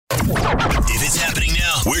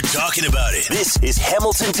talking about it. This is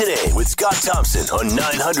Hamilton Today with Scott Thompson on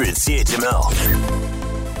 900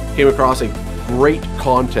 CHML. Came across a great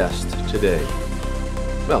contest today.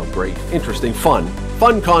 Well, great, interesting, fun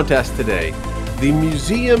contest today. The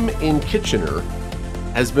museum in Kitchener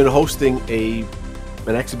has been hosting an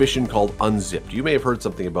exhibition called Unzipped. You may have heard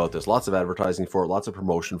something about this. Lots of advertising for it, lots of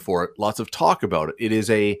promotion for it, lots of talk about it. It is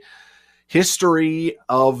a history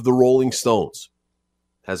of the Rolling Stones.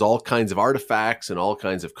 Has all kinds of artifacts and all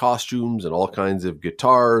kinds of costumes and all kinds of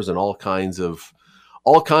guitars and all kinds of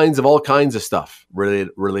stuff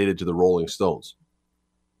related to the Rolling Stones.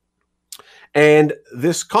 And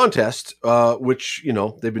this contest, which, you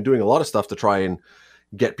know, they've been doing a lot of stuff to try and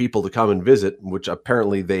get people to come and visit, which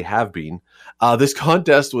apparently they have been. This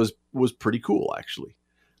contest was pretty cool, actually.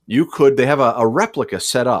 They have a replica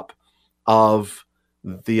set up of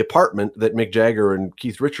the apartment that Mick Jagger and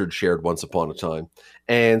Keith Richards shared once upon a time.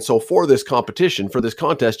 And so for this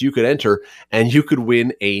contest, you could enter and you could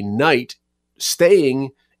win a night staying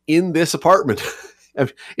in this apartment.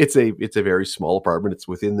 It's a very small apartment. It's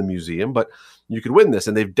within the museum, but you could win this,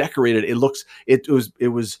 and they've decorated. It was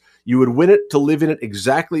you would win it to live in it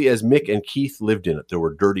exactly as Mick and Keith lived in it. There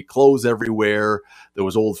were dirty clothes everywhere. There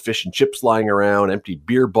was old fish and chips lying around, empty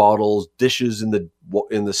beer bottles, dishes in the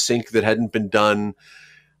sink that hadn't been done,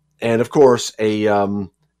 and of course a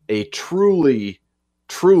truly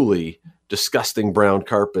disgusting brown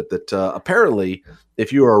carpet that apparently,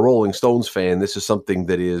 if you are a Rolling Stones fan, this is something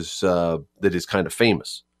that is kind of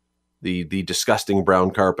famous. The disgusting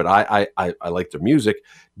brown carpet. I like their music,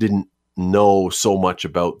 didn't know so much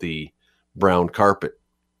about the brown carpet.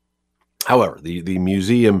 However, the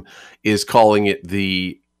museum is calling it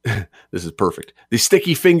this is perfect, the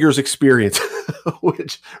Sticky Fingers experience,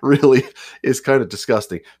 which really is kind of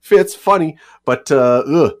disgusting. Fits funny, but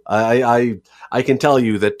I can tell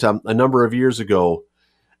you that a number of years ago,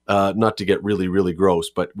 not to get really, really gross,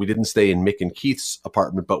 but we didn't stay in Mick and Keith's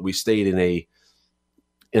apartment, but we stayed in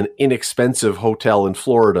an inexpensive hotel in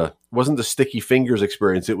Florida. It wasn't the Sticky Fingers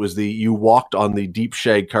experience. It was you walked on the deep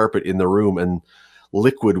shag carpet in the room and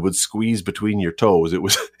liquid would squeeze between your toes. It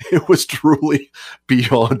was truly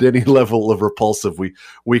beyond any level of repulsive.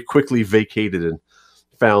 We quickly vacated and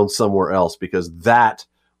found somewhere else because that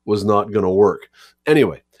was not going to work.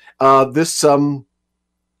 Anyway, this turns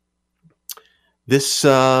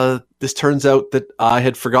out that I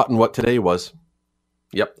had forgotten what today was.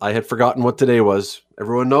 Yep, I had forgotten what today was.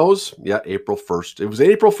 Everyone knows? Yeah, April 1st. It was an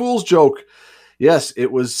April Fool's joke. Yes, it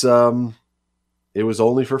was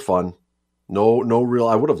only for fun. No real,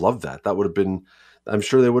 I would have loved that. That would have been, I'm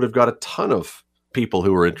sure they would have got a ton of people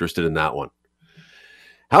who were interested in that one.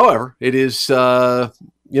 However, it is,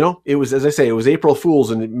 it was, as I say, it was April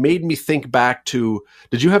Fool's, and it made me think back to,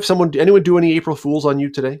 anyone do any April Fool's on you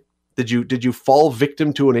today? Did you fall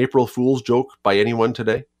victim to an April Fool's joke by anyone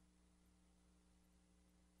today?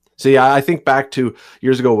 See, I think back to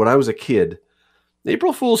years ago when I was a kid.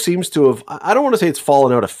 April Fool's seems to have, I don't want to say it's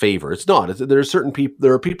fallen out of favor. It's not.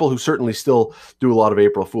 There are people who certainly still do a lot of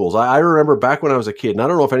April Fool's. I remember back when I was a kid, and I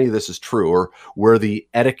don't know if any of this is true or where the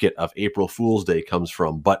etiquette of April Fool's Day comes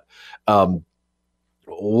from, but my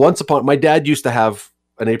dad used to have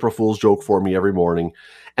an April Fool's joke for me every morning,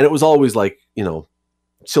 and it was always like,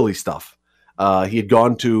 silly stuff. He had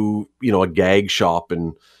gone to, a gag shop,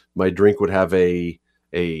 and my drink would have an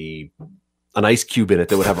ice cube in it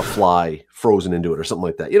that would have a fly frozen into it or something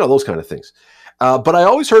like that. Those kind of things. But I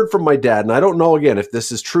always heard from my dad, and I don't know, again, if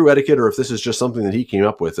this is true etiquette or if this is just something that he came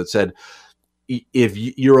up with, that said, if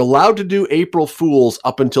you're allowed to do April Fool's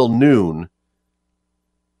up until noon,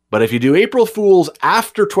 but if you do April Fool's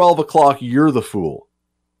after 12 o'clock, you're the fool.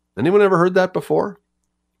 Anyone ever heard that before?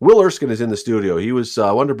 Will Erskine is in the studio.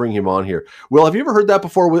 I wanted to bring him on here. Will, have you ever heard that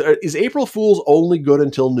before? Is April Fool's only good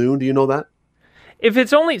until noon? Do you know that? If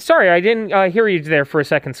it's only... Sorry, I didn't hear you there for a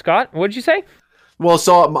second, Scott. What did you say? Well,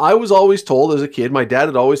 so I was always told as a kid, my dad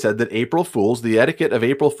had always said that April Fool's, the etiquette of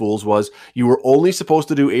April Fool's was you were only supposed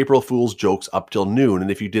to do April Fool's jokes up till noon.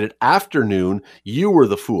 And if you did it after noon, you were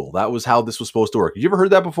the fool. That was how this was supposed to work. Have you ever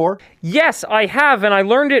heard that before? Yes, I have. And I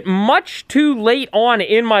learned it much too late on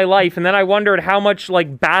in my life. And then I wondered how much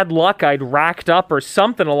bad luck I'd racked up or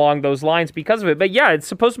something along those lines because of it. But yeah, it's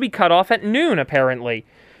supposed to be cut off at noon, apparently.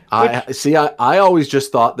 I always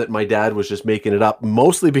just thought that my dad was just making it up,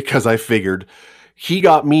 mostly because I figured he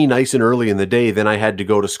got me nice and early in the day, then I had to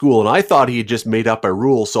go to school, and I thought he had just made up a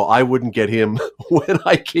rule so I wouldn't get him when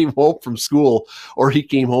I came home from school or he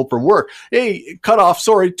came home from work. Hey, cut off,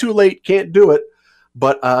 sorry, too late, can't do it.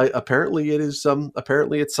 But apparently it is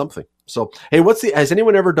apparently it's something. So, hey, has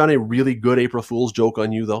anyone ever done a really good April Fool's joke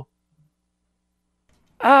on you though?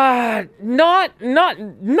 Not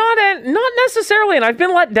necessarily, and I've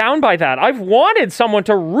been let down by that. I've wanted someone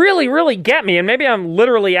to really, really get me, and maybe I'm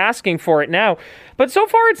literally asking for it now. But so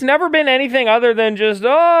far, it's never been anything other than just,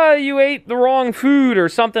 you ate the wrong food or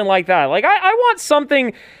something like that. Like, I want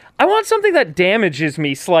something that damages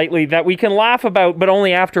me slightly that we can laugh about, but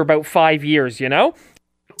only after about 5 years, you know?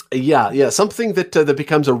 Yeah, something that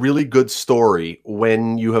becomes a really good story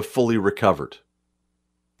when you have fully recovered.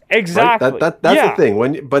 Exactly. Right? That's the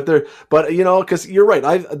thing. But you know, because you're right.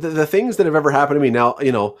 The things that have ever happened to me now,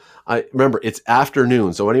 you know, I remember it's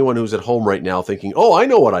afternoon. So anyone who's at home right now thinking, "Oh, I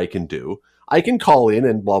know what I can do. I can call in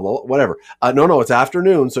and blah blah whatever." No, it's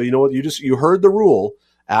afternoon. So you know what? You heard the rule.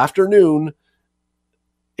 Afternoon,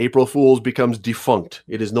 April Fool's becomes defunct.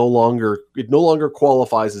 It no longer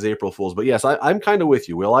qualifies as April Fool's. But yes, I'm kind of with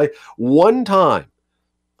you, Will. One time.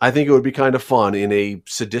 I think it would be kind of fun in a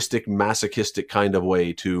sadistic, masochistic kind of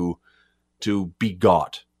way to be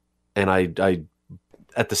got. And I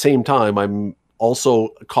at the same time, I'm also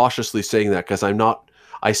cautiously saying that because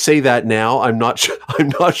I say that now. I'm not sure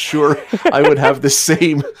I would have the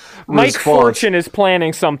same Mike response. Fortune is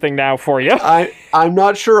planning something now for you. I'm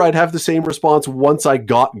not sure I'd have the same response once I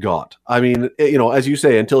got. I mean, you know, as you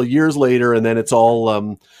say, until years later, and then it's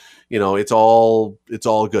all. You know, it's all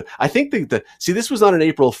good. I think this was not an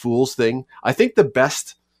April Fool's thing. I think the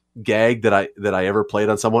best gag that I ever played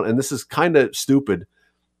on someone, and this is kind of stupid,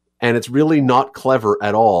 and it's really not clever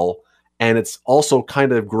at all, and it's also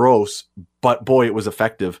kind of gross, but boy, it was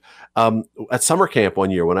effective. At summer camp one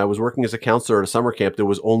year, when I was working as a counselor at a summer camp, there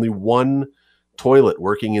was only one toilet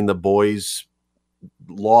working in the boys'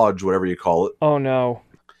 lodge, whatever you call it. Oh no.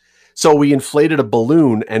 So we inflated a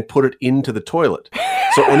balloon and put it into the toilet.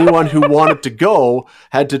 So anyone who wanted to go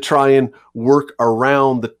had to try and work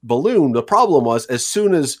around the balloon. The problem was, as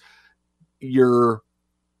soon as your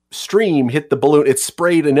stream hit the balloon, it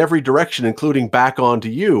sprayed in every direction, including back onto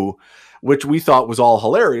you, which we thought was all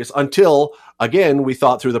hilarious until, again, we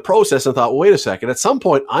thought through the process and thought, well, wait a second, at some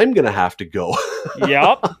point, I'm going to have to go.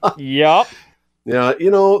 Yep. Yeah, you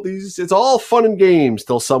know, it's all fun and games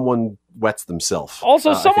till someone wets themselves.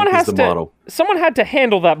 Also, someone had to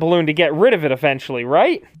handle that balloon to get rid of it eventually,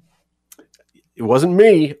 right? It wasn't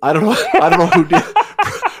me. I don't know who did.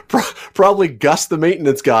 Probably Gus, the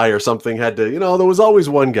maintenance guy or something, had to, you know, there was always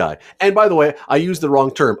one guy. And by the way, I used the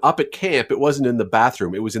wrong term. Up at camp, it wasn't in the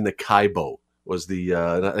bathroom. It was in the kaibo, was the,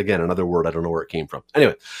 again, another word. I don't know where it came from.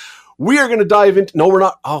 Anyway, we are going to dive into, no, we're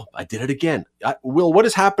not. Oh, I did it again. Will, what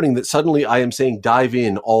is happening that suddenly I am saying dive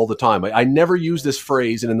in all the time? I never use this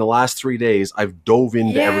phrase, and in the last 3 days, I've dove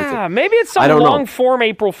into everything. Yeah, maybe it's some long-form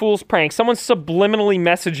April Fool's prank. Someone's subliminally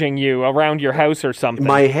messaging you around your house or something.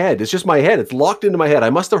 My head. It's just my head. It's locked into my head. I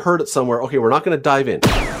must have heard it somewhere. Okay, we're not going to dive in.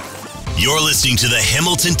 You're listening to the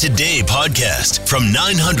Hamilton Today podcast from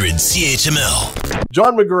 900 CHML.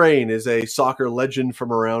 John McGrain is a soccer legend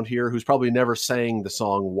from around here who's probably never sang the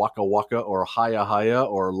song Waka Waka or Haya Haya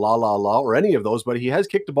or La La La or any of those, but he has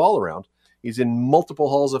kicked a ball around. He's in multiple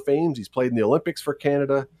halls of fame. He's played in the Olympics for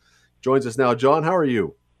Canada. Joins us now. John, how are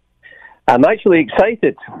you? I'm actually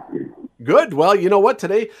excited. Good. Well, you know what?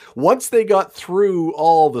 Today, once they got through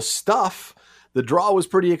all the stuff, the draw was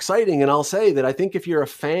pretty exciting, and I'll say that I think if you're a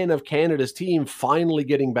fan of Canada's team finally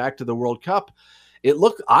getting back to the World Cup,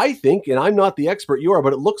 I think, and I'm not the expert you are,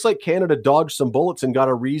 but it looks like Canada dodged some bullets and got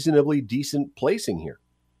a reasonably decent placing here.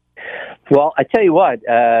 Well, I tell you what,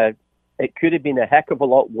 it could have been a heck of a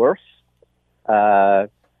lot worse, and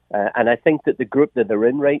I think that the group that they're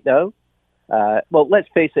in right now, well, let's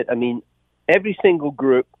face it, I mean, every single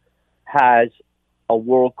group has a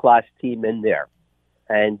world-class team in there.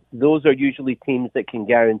 And those are usually teams that can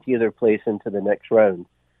guarantee their place into the next round.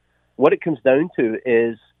 What it comes down to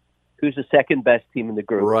is who's the second best team in the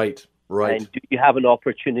group. Right. And do you have an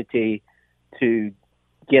opportunity to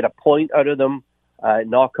get a point out of them,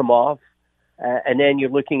 knock them off? And then you're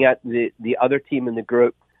looking at the other team in the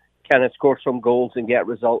group, can it score some goals and get a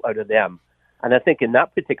result out of them? And I think in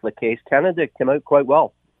that particular case, Canada came out quite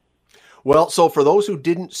well. Well, so for those who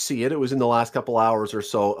didn't see it, it was in the last couple hours or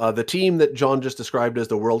so. The team that John just described as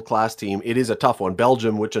the world-class team, it is a tough one.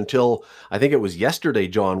 Belgium, which until, I think it was yesterday,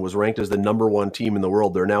 John, was ranked as the number one team in the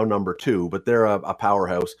world. They're now number two, but they're a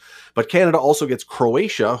powerhouse. But Canada also gets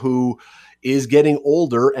Croatia, who is getting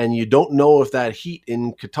older, and you don't know if that heat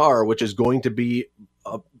in Qatar, which is going to be,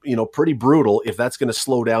 pretty brutal, if that's going to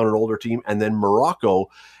slow down an older team. And then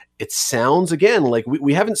Morocco. It sounds, again, like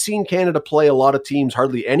we haven't seen Canada play a lot of teams,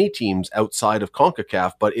 hardly any teams outside of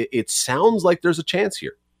CONCACAF, but it sounds like there's a chance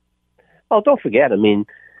here. Well, don't forget, I mean,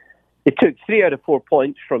 it took 3 out of 4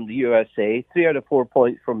 points from the USA, 3 out of 4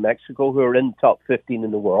 points from Mexico, who are in the top 15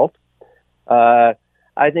 in the world.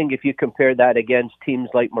 I think if you compare that against teams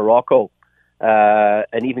like Morocco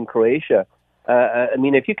and even Croatia, I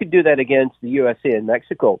mean, if you could do that against the USA and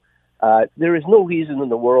Mexico, there is no reason in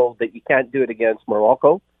the world that you can't do it against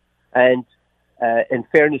Morocco. And in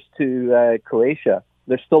fairness to Croatia,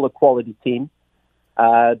 they're still a quality team.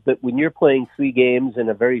 But when you're playing 3 games in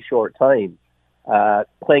a very short time,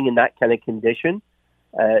 playing in that kind of condition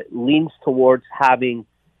leans towards having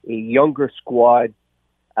a younger squad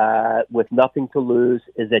with nothing to lose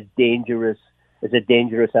is a dangerous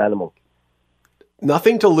animal.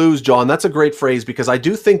 Nothing to lose, John. That's a great phrase, because I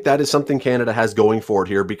do think that is something Canada has going for it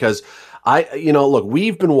here, because look,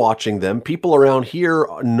 we've been watching them. People around here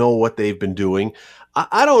know what they've been doing.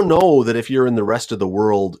 I don't know that if you're in the rest of the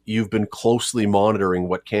world, you've been closely monitoring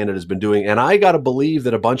what Canada's been doing. And I got to believe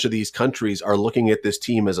that a bunch of these countries are looking at this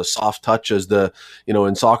team as a soft touch, as the,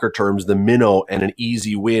 in soccer terms, the minnow and an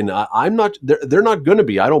easy win. They're not going to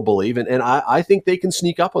be, I don't believe. And I think they can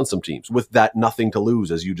sneak up on some teams with that nothing to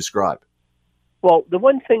lose, as you described. Well, the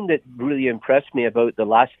one thing that really impressed me about the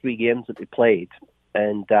last 3 games that we played,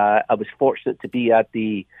 and I was fortunate to be at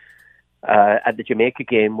the Jamaica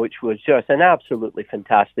game, which was just an absolutely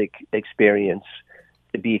fantastic experience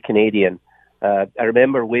to be a Canadian. I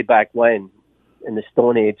remember way back when, in the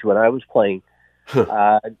Stone Age, when I was playing,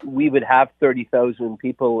 we would have 30,000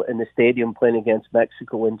 people in the stadium playing against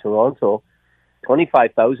Mexico in Toronto.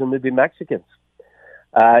 25,000 would be Mexicans.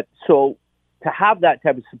 So to have that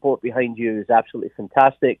type of support behind you is absolutely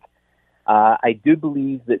fantastic. I do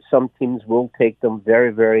believe that some teams will take them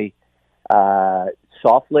very, very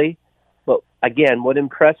softly. But again, what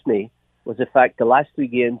impressed me was the fact the last 3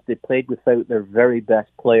 games they played without their very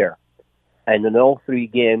best player. And in all 3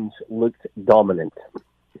 games looked dominant.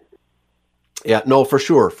 Yeah, no, for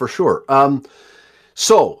sure.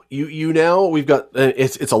 So you now, we've got,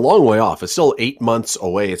 it's a long way off. It's still 8 months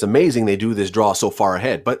away. It's amazing they do this draw so far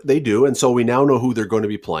ahead, but they do. And so we now know who they're going to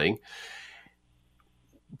be playing.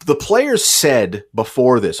 The players said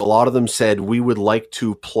before this, a lot of them said, we would like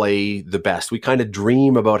to play the best. We kind of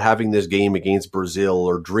dream about having this game against Brazil,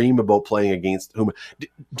 or dream about playing against whom.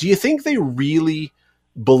 Do you think they really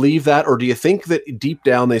believe that? Or do you think that deep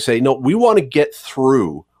down they say, no, we want to get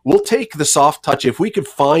through. We'll take the soft touch. If we could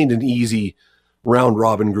find an easy round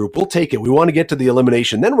robin group, we'll take it. We want to get to the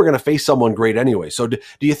elimination. Then we're going to face someone great anyway. So do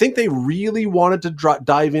you think they really wanted to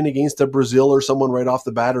dive in against a Brazil or someone right off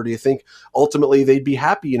the bat? Or do you think ultimately they'd be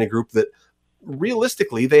happy in a group that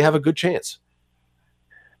realistically they have a good chance?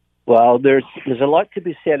 Well, there's a lot to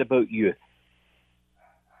be said about youth.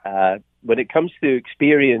 When it comes to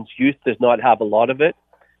experience, youth does not have a lot of it.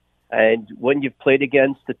 And when you've played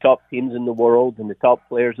against the top teams in the world and the top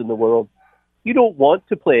players in the world, you don't want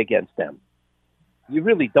to play against them. You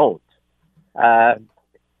really don't. And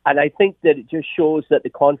I think that it just shows that the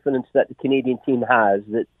confidence that the Canadian team has,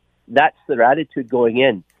 that's their attitude going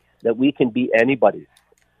in, that we can beat anybody.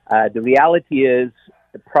 The reality is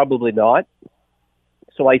probably not.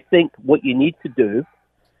 So I think what you need to do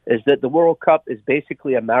is that the World Cup is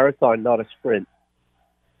basically a marathon, not a sprint.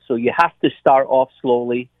 So you have to start off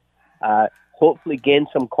slowly, hopefully gain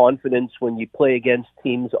some confidence when you play against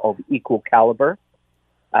teams of equal caliber.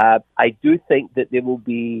 I do think that they will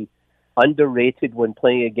be underrated when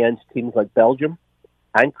playing against teams like Belgium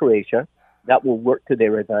and Croatia. That will work to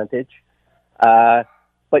their advantage.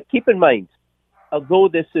 But keep in mind, although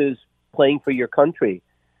this is playing for your country,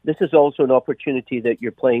 this is also an opportunity that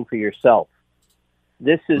you're playing for yourself.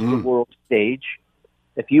 This is the world stage.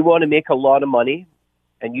 If you want to make a lot of money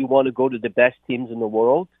and you want to go to the best teams in the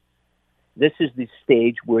world, this is the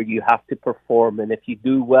stage where you have to perform. And if you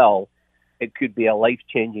do well, it could be a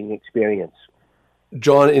life-changing experience.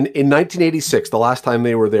 John, in 1986, the last time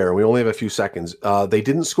they were there, we only have a few seconds, they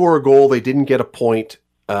didn't score a goal, they didn't get a point,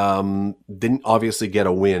 didn't obviously get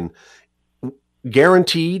a win.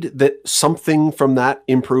 Guaranteed that something from that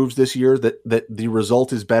improves this year, that the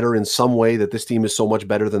result is better in some way, that this team is so much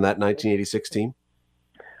better than that 1986 team?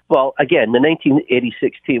 Well, again, the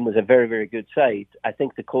 1986 team was a very, very good side. I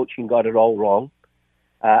think the coaching got it all wrong.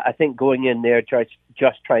 I think going in there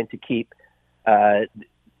just trying to keep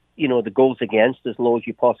the goals against as low as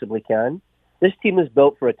you possibly can. This team is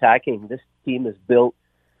built for attacking. This team is built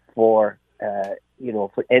for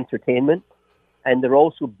entertainment, and they're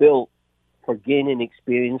also built for gaining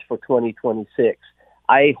experience for 2026.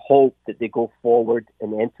 I hope that they go forward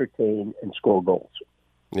and entertain and score goals.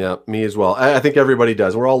 Yeah, me as well. I think everybody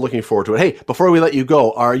does. We're all looking forward to it. Hey, before we let you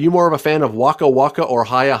go, are you more of a fan of Waka Waka or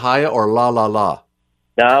Haya Haya or La La La?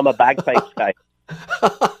 No, I'm a bagpipes guy.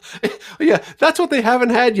 Yeah, that's what they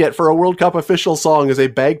haven't had yet for a World Cup official song, is a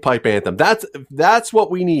bagpipe anthem. That's what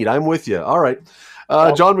we need. I'm with you. All right.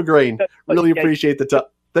 John McGrain, really appreciate the time.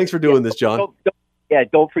 Thanks for doing this, John.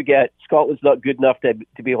 Don't forget, Scotland's not good enough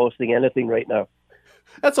to be hosting anything right now.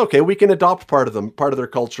 That's okay. We can adopt part of their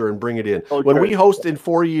culture and bring it in. Oh, when sure. we host in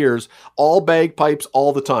 4 years, all bagpipes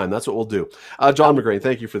all the time. That's what we'll do. John McGrain,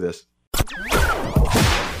 thank you for this.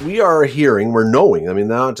 We're knowing, I mean,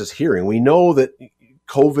 not just hearing, we know that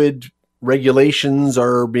COVID regulations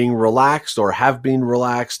are being relaxed or have been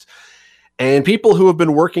relaxed. And people who have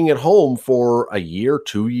been working at home for a year,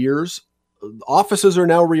 2 years, offices are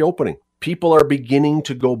now reopening. People are beginning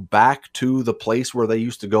to go back to the place where they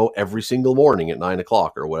used to go every single morning at 9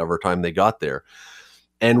 o'clock or whatever time they got there,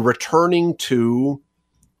 and returning to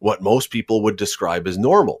what most people would describe as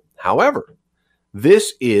normal. However,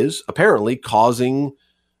 this is apparently causing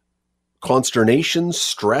consternation,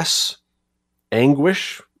 stress,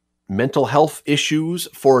 anguish, mental health issues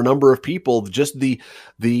for a number of people. Just the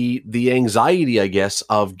anxiety, I guess,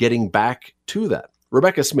 of getting back to that.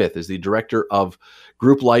 Rebecca Smith is the director of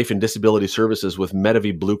Group Life and Disability Services with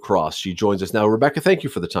Medavie Blue Cross. She joins us now. Rebecca, thank you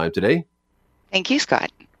for the time today. Thank you, Scott.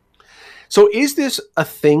 So is this a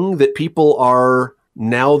thing that people are,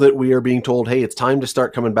 now that we are being told, hey, it's time to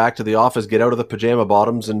start coming back to the office, get out of the pajama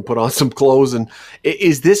bottoms and put on some clothes, and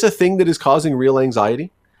is this a thing that is causing real anxiety?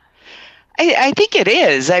 I think it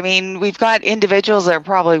is. I mean, we've got individuals that are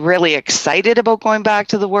probably really excited about going back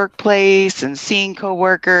to the workplace and seeing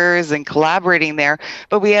coworkers and collaborating there.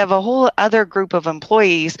 But we have a whole other group of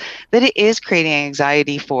employees that it is creating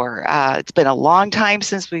anxiety for. It's been a long time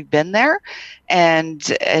since we've been there, and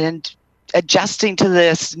adjusting to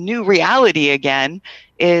this new reality again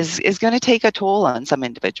is going to take a toll on some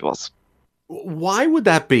individuals. Why would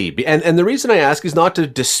that be? And the reason I ask is not to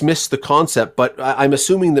dismiss the concept, but I'm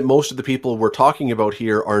assuming that most of the people we're talking about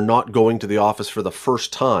here are not going to the office for the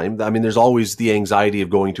first time. I mean, there's always the anxiety of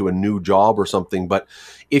going to a new job or something, but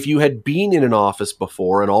if you had been in an office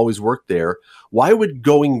before and always worked there, why would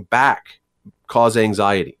going back cause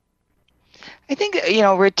anxiety? I think,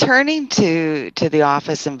 returning to the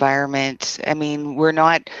office environment, I mean, we're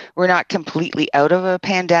not completely out of a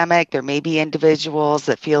pandemic. There may be individuals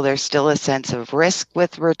that feel there's still a sense of risk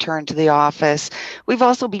with return to the office. We've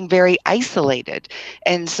also been very isolated.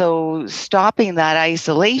 And so stopping that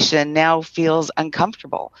isolation now feels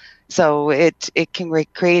uncomfortable. So it can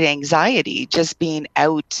create anxiety just being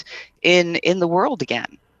out in the world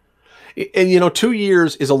again. And, 2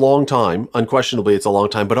 years is a long time. Unquestionably, it's a long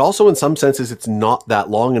time. But also, in some senses, it's not that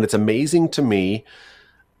long. And it's amazing to me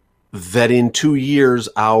that in 2 years,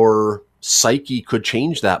 our psyche could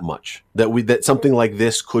change that much. That something like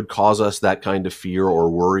this could cause us that kind of fear or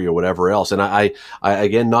worry or whatever else. And I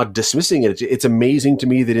again, not dismissing it. It's amazing to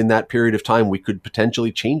me that in that period of time, we could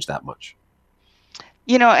potentially change that much.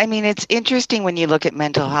 It's interesting when you look at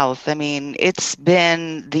mental health. I mean, it's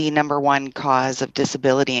been the number one cause of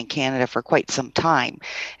disability in Canada for quite some time.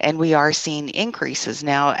 And we are seeing increases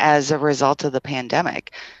now as a result of the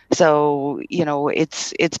pandemic. So,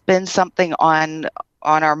 it's been something on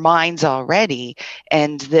our minds already.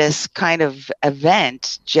 And this kind of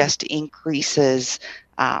event just increases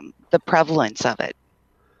the prevalence of it.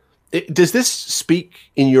 Does this speak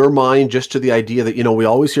in your mind just to the idea that, we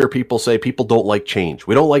always hear people say people don't like change.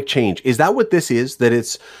 We don't like change. Is that what this is? That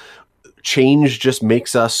it's change just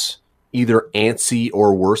makes us either antsy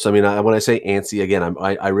or worse? I mean, when I say antsy, again,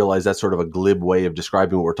 I realize that's sort of a glib way of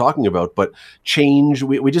describing what we're talking about, but change,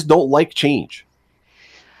 we just don't like change.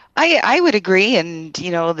 I would agree, and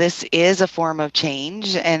this is a form of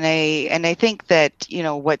change, and I think that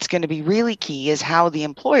what's going to be really key is how the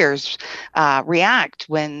employers react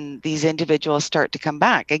when these individuals start to come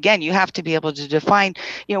back. Again, you have to be able to define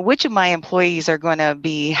which of my employees are going to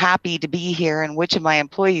be happy to be here, and which of my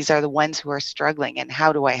employees are the ones who are struggling, and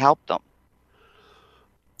how do I help them?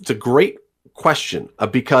 It's a great question,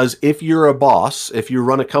 because if you're a boss, if you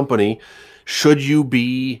run a company, should you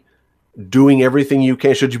be doing everything you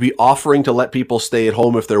can? Should you be offering to let people stay at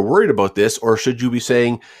home if they're worried about this? Or should you be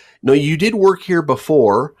saying, no, you did work here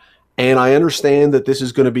before, and I understand that this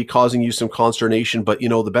is going to be causing you some consternation, but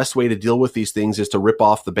the best way to deal with these things is to rip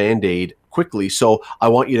off the Band-Aid quickly. So I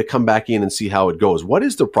want you to come back in and see how it goes. What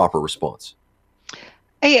is the proper response?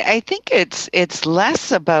 I think it's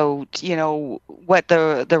less about what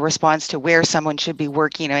the response to where someone should be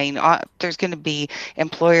working. I mean, there's going to be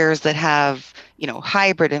employers that have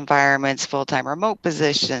hybrid environments, full-time remote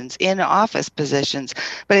positions, in-office positions.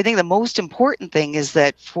 But I think the most important thing is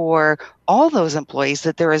that for all those employees,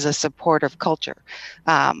 that there is a supportive culture.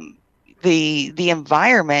 The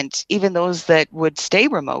environment, even those that would stay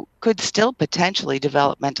remote, could still potentially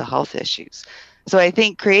develop mental health issues. So I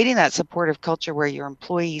think creating that supportive culture where your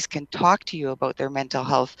employees can talk to you about their mental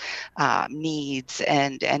health needs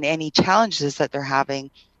and any challenges that they're having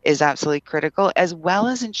is absolutely critical, as well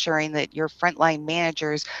as ensuring that your frontline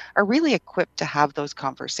managers are really equipped to have those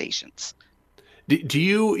conversations. Do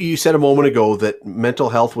you said a moment ago that mental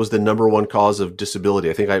health was the number one cause of disability.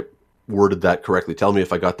 I think I worded that correctly. Tell me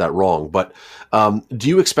if I got that wrong. But do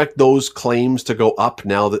you expect those claims to go up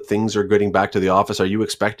now that things are getting back to the office? Are you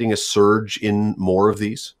expecting a surge in more of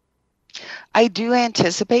these? I do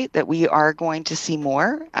anticipate that we are going to see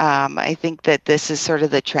more. I think that this is sort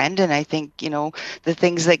of the trend, and I think, the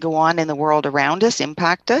things that go on in the world around us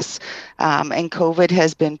impact us. And COVID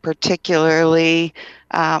has been particularly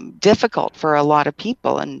difficult for a lot of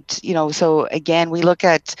people. And, so again, we look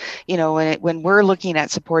at, when we're looking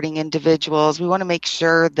at supporting individuals, we want to make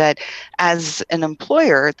sure that as an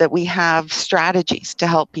employer that we have strategies to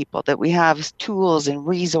help people, that we have tools and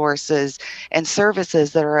resources and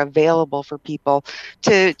services that are available for people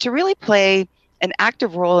to really play an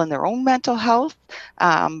active role in their own mental health,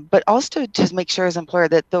 but also to make sure as an employer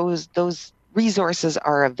that those resources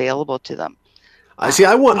are available to them.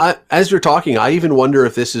 As you're talking, I even wonder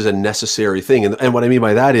if this is a necessary thing. And what I mean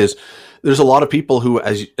by that is there's a lot of people who,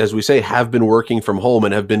 as we say, have been working from home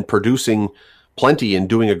and have been producing plenty and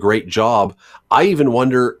doing a great job. I even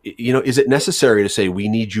wonder, is it necessary to say, we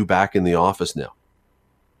need you back in the office now?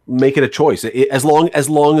 Make it a choice. As long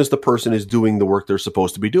as the person is doing the work they're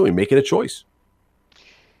supposed to be doing, make it a choice.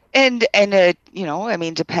 And depending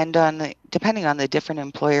on the different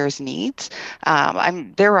employers' needs,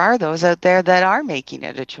 there are those out there that are making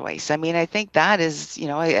it a choice. I think that is,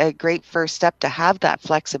 a great first step to have that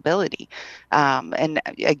flexibility. And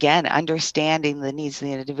again, understanding the needs of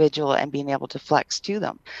the individual and being able to flex to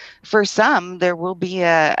them. For some, there will be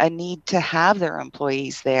a need to have their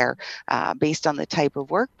employees there based on the type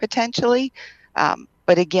of work potentially.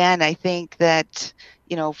 But again, I think that,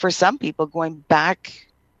 for some people, going back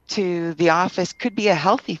to the office could be a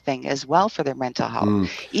healthy thing as well for their mental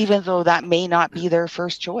health, even though that may not be their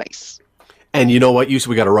first choice. And you know what,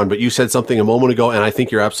 we got to run, but you said something a moment ago, and I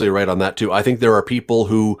think you're absolutely right on that too. I think there are people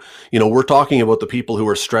who, we're talking about the people who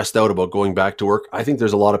are stressed out about going back to work. I think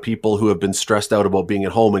there's a lot of people who have been stressed out about being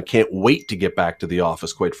at home and can't wait to get back to the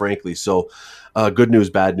office, quite frankly. So good news,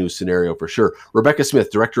 bad news scenario for sure. Rebecca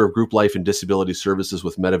Smith, Director of Group Life and Disability Services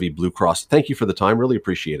with Medavie Blue Cross. Thank you for the time. Really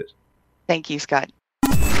appreciate it. Thank you, Scott.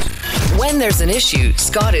 When there's an issue,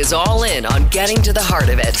 Scott is all in on getting to the heart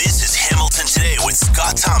of it. This is Hamilton Today with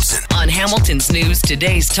Scott Thompson on Hamilton's News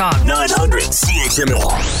Today's Talk 900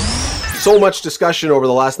 CHML. So much discussion over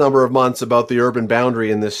the last number of months about the urban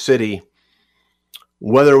boundary in this city.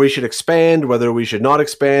 Whether we should expand, whether we should not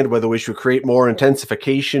expand, whether we should create more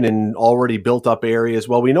intensification in already built up areas.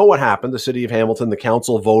 Well, we know what happened. The city of Hamilton, the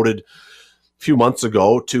council voted a few months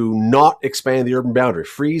ago to not expand the urban boundary,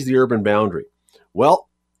 freeze the urban boundary. Well,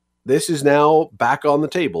 this is now back on the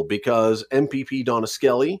table because MPP Donna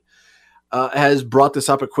Skelly has brought this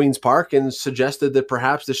up at Queen's Park and suggested that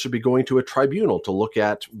perhaps this should be going to a tribunal to look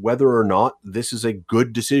at whether or not this is a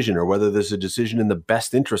good decision or whether this is a decision in the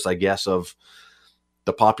best interest, I guess, of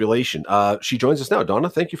the population. She joins us now. Donna,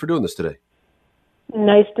 thank you for doing this today.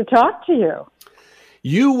 Nice to talk to you.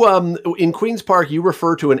 You, in Queen's Park, you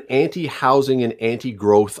refer to an anti-housing and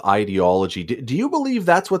anti-growth ideology. Do you believe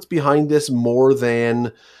that's what's behind this more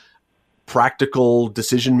than practical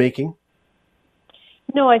decision-making?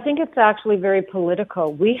 No, I think it's actually very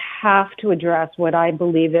political. We have to address what I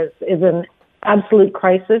believe is an absolute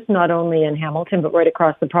crisis, not only in Hamilton, but right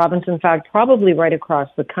across the province. In fact, probably right across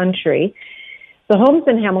the country. The homes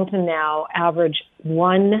in Hamilton now average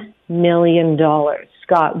 $1 million.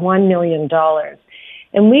 Scott, $1 million.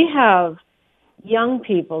 And we have young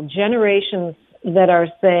people, generations that are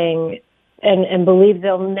saying and believe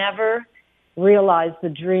they'll never realize the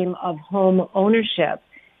dream of home ownership.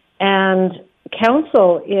 And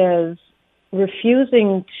council is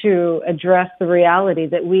refusing to address the reality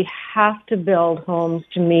that we have to build homes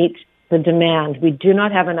to meet the demand. We do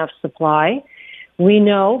not have enough supply. We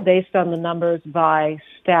know, based on the numbers by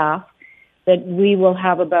staff, that we will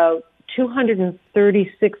have about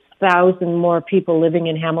 236,000 more people living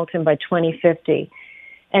in Hamilton by 2050.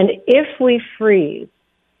 And if we freeze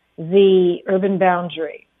the urban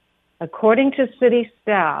boundary, according to city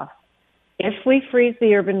staff, if we freeze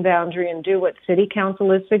the urban boundary and do what city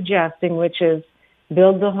council is suggesting, which is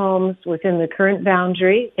build the homes within the current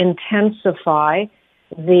boundary, intensify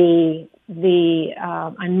a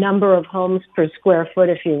number of homes per square foot,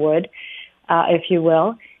 if you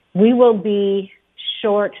will, we will be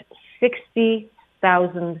short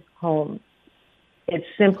 60,000 homes. It's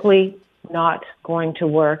simply not going to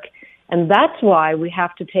work. And that's why we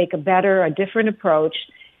have to take a different approach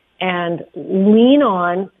and lean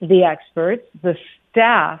on the experts, the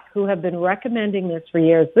staff who have been recommending this for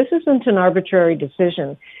years. This isn't an arbitrary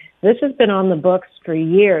decision. This has been on the books for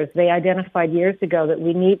years. They identified years ago that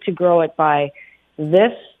we need to grow it by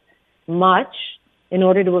this much in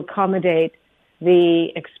order to accommodate the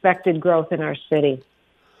expected growth in our city.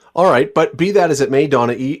 All right, but be that as it may,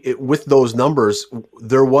 Donna, with those numbers,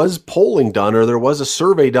 there was polling done, or there was a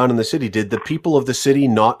survey done in the city. Did the people of the city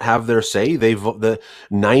not have their say? The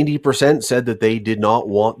 90% said that they did not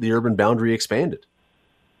want the urban boundary expanded.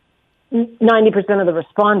 90% of the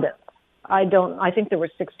respondents. I think there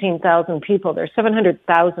were 16,000 people. There's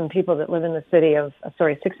 700,000 people that live in the city of,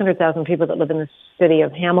 600,000 people that live in the city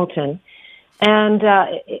of Hamilton. And,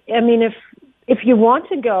 if you want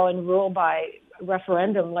to go and rule by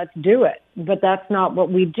referendum, let's do it. But that's not what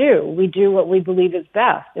we do. We do what we believe is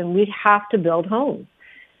best, and we have to build homes.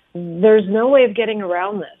 There's no way of getting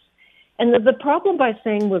around this. And the problem by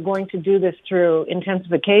saying we're going to do this through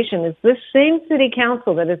intensification is this same city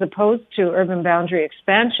council that is opposed to urban boundary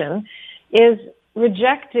expansion is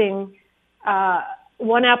rejecting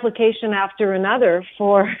one application after another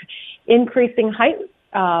for increasing height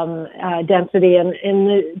density in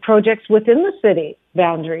the projects within the city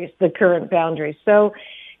boundaries, the current boundaries. So,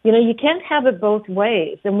 you can't have it both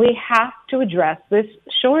ways, and we have to address this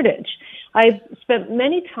shortage. I've spent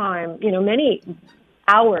many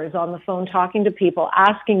hours on the phone talking to people,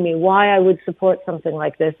 asking me why I would support something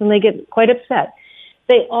like this, and they get quite upset.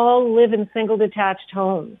 They all live in single detached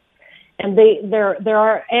homes. And there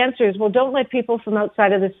are answers. Well, don't let people from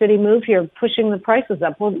outside of the city move here, pushing the prices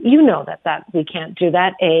up. Well, you know that we can't do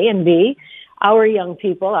that, A, and B, our young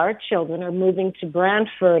people, our children are moving to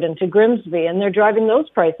Brantford and to Grimsby, and they're driving those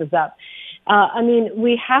prices up.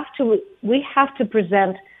 We have to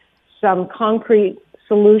present some concrete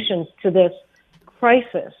solutions to this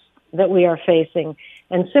crisis that we are facing,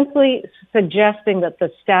 and simply suggesting that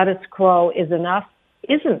the status quo is enough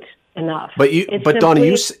isn't enough. But Donna,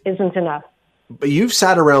 isn't enough. But you've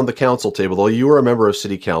sat around the council table, though you were a member of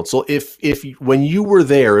city council. If when you were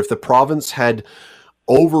there, if the province had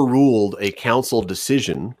overruled a council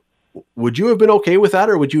decision, would you have been okay with that,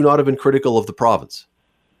 or would you not have been critical of the province?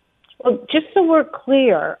 Well, just so we're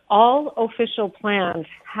clear, all official plans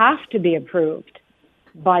have to be approved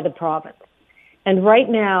by the province. And right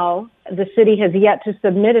now, the city has yet to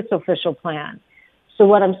submit its official plan. So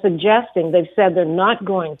what I'm suggesting, they've said they're not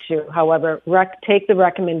going to, however, take the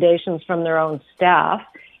recommendations from their own staff.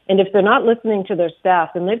 And if they're not listening to their staff,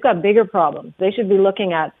 then they've got bigger problems. They should be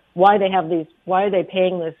looking at why are they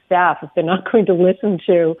paying this staff if they're not going to listen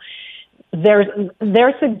to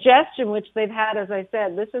their suggestion, which they've had, as I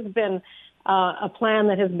said. This has been a plan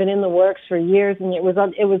that has been in the works for years, and it was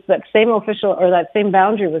that same official, or that same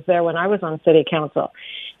boundary was there when I was on city council.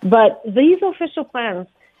 But these official plans,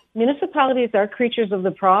 municipalities are creatures of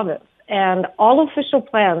the province, and all official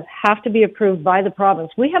plans have to be approved by the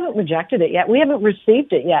province. We haven't rejected it yet. We haven't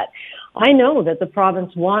received it yet. I know that the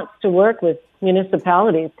province wants to work with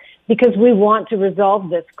municipalities because we want to resolve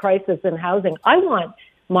this crisis in housing. I want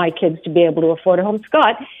my kids to be able to afford a home.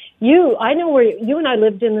 Scott, I know where you and I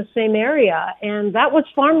lived in the same area, and that was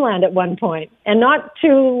farmland at one point, and not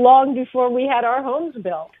too long before we had our homes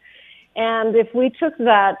built. And if we took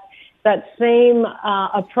that same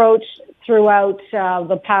approach throughout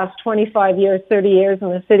the past 25 years, 30 years in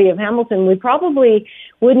the city of Hamilton, we probably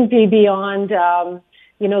wouldn't be beyond,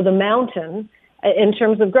 the mountain in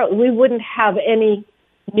terms of growth. We wouldn't have any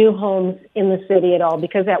new homes in the city at all,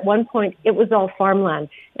 because at one point it was all farmland.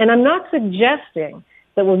 And I'm not suggesting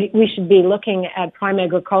that we should be looking at prime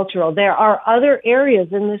agricultural. There are other areas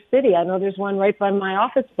in the city. I know there's one right by my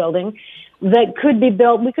office building that could be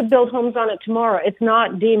built. We could build homes on it tomorrow. It's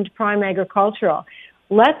not deemed prime agricultural.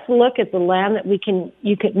 Let's look at the land that we can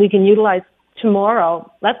utilize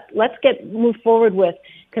tomorrow. Let's move forward with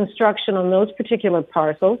construction on those particular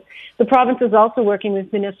parcels. The province is also working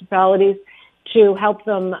with municipalities to help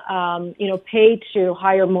them, pay to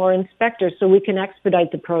hire more inspectors so we can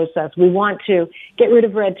expedite the process. We want to get rid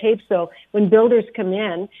of red tape, so when builders come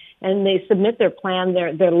in and they submit their plan,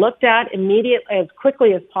 they're looked at immediately, as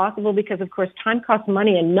quickly as possible, because of course time costs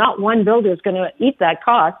money, and not one builder is going to eat that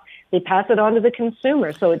cost. They pass it on to the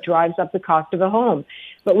consumer, so it drives up the cost of a home.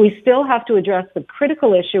 But we still have to address the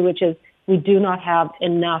critical issue, which is we do not have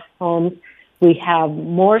enough homes. We have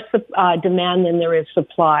more demand than there is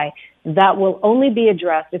supply. That will only be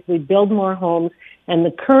addressed if we build more homes, and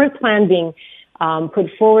the current plan being put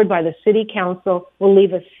forward by the City Council will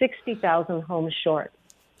leave us 60,000 homes short.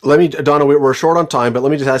 Let me, Donna, we're short on time, but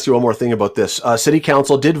let me just ask you one more thing about this. City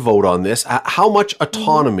Council did vote on this. How much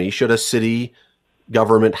autonomy should a city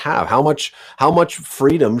government have? How much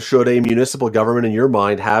freedom should a municipal government, in your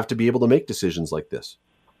mind, have to be able to make decisions like this?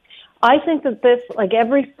 I think that this, like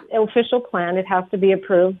every official plan, it has to be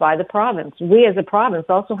approved by the province. We as a province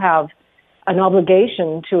also have an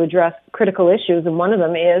obligation to address critical issues, and one of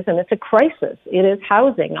them is, and it's a crisis, it is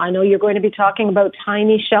housing. I know you're going to be talking about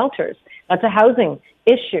tiny shelters. That's a housing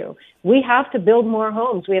issue. We have to build more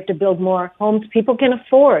homes. We have to build more homes people can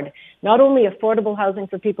afford. Not only affordable housing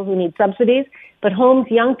for people who need subsidies, but homes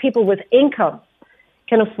young people with incomes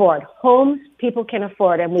can afford. Homes people can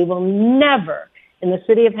afford. And we will never, in the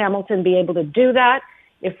city of Hamilton, be able to do that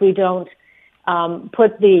if we don't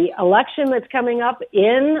put the election that's coming up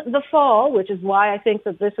in the fall, which is why I think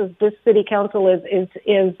that this city council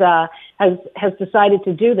has decided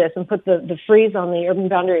to do this and put the freeze on the urban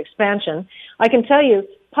boundary expansion. I can tell you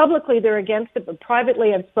publicly they're against it, but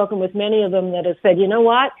privately I've spoken with many of them that have said, you know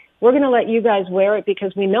what, we're going to let you guys wear it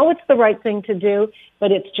because we know it's the right thing to do,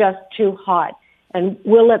 but it's just too hot. And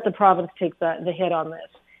we'll let the province take the hit on this.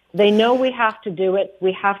 They know we have to do it.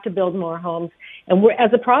 We have to build more homes. And we're,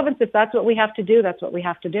 as a province, if that's what we have to do, that's what we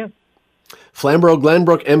have to do.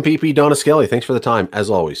 Flamborough-Glenbrook MPP Donna Skelly, thanks for the time, as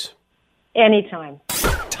always. Anytime.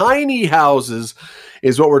 Tiny houses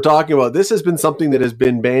is what we're talking about. This has been something that has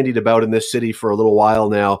been bandied about in this city for a little while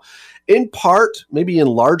now, in part, maybe in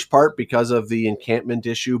large part, because of the encampment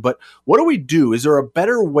issue. But what do we do? Is there a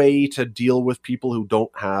better way to deal with people who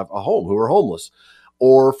don't have a home, who are homeless,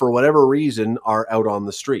 or for whatever reason are out on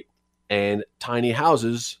the street? And tiny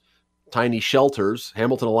houses, tiny shelters,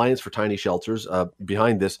 Hamilton Alliance for Tiny Shelters,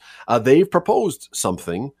 behind this, they've proposed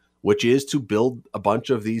something, which is to build a bunch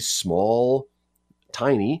of these small,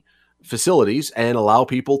 tiny facilities and allow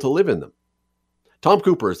people to live in them. Tom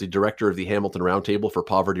Cooper is the director of the Hamilton Roundtable for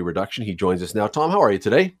Poverty Reduction. He joins us now. Tom, how are you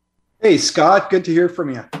today? Hey, Scott. Good to hear from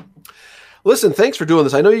you. Listen, thanks for doing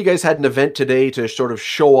this. I know you guys had an event today to sort of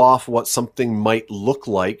show off what something might look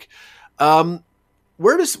like.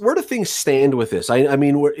 Where do things stand with this? I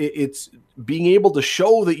mean, it's being able to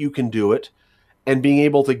show that you can do it and being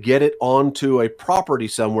able to get it onto a property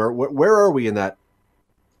somewhere. Where are we in that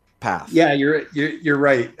path? Yeah, you're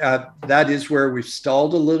right. That is where we've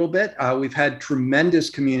stalled a little bit. We've had tremendous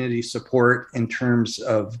community support in terms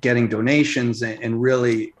of getting donations and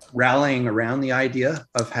really rallying around the idea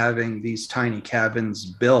of having these tiny cabins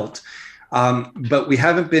built. But we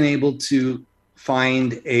haven't been able to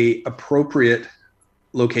find a appropriate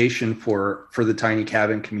location for the tiny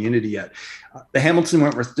cabin community yet. The Hamilton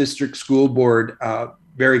Wentworth District School Board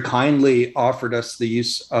very kindly offered us the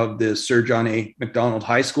use of the Sir John A. Macdonald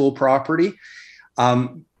High School property.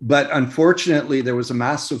 But unfortunately, there was a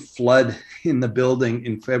massive flood in the building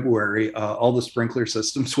in February. All the sprinkler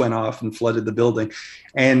systems went off and flooded the building.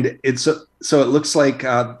 And so it looks like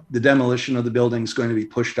the demolition of the building is going to be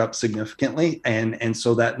pushed up significantly. And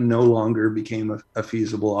so that no longer became a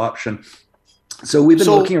feasible option. So we've been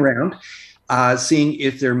looking around, seeing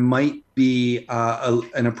if there might be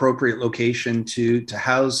an appropriate location to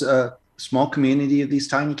house a small community of these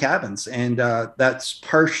tiny cabins. And that's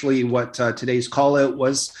partially what today's call out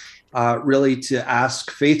was, really to ask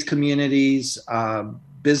faith communities,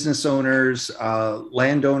 business owners,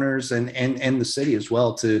 landowners, and the city as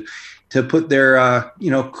well to put their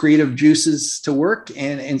creative juices to work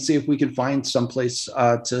and see if we can find someplace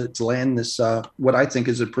to land this what I think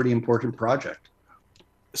is a pretty important project.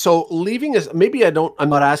 So leaving us, maybe I'm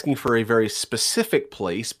not asking for a very specific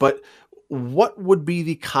place, but what would be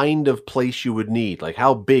the kind of place you would need? Like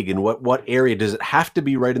how big and what area? Does it have to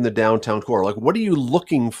be right in the downtown core? Like what are you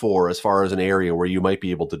looking for as far as an area where you might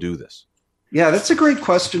be able to do this? Yeah, that's a great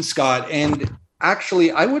question, Scott. And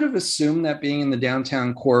actually, I would have assumed that being in the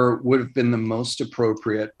downtown core would have been the most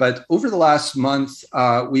appropriate. But over the last month,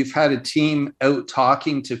 we've had a team out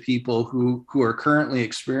talking to people who are currently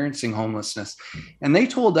experiencing homelessness. And they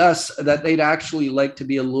told us that they'd actually like to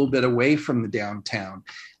be a little bit away from the downtown.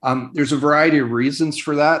 There's a variety of reasons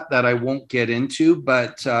for that I won't get into,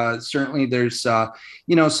 but certainly there's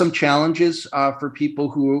some challenges for people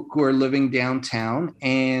who are living downtown,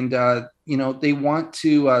 and they want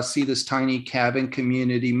to see this tiny cabin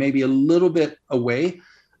community maybe a little bit away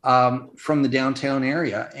from the downtown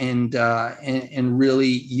area, and really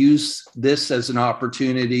use this as an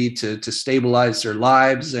opportunity to stabilize their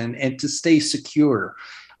lives and to stay secure.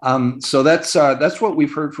 So that's what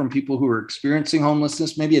we've heard from people who are experiencing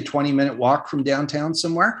homelessness, maybe a 20-minute walk from downtown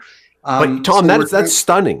somewhere. But Tom, that's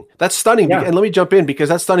stunning. That's stunning. Yeah. And let me jump in, because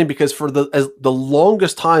that's stunning, because for the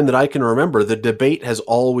longest time that I can remember, the debate has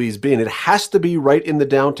always been, it has to be right in the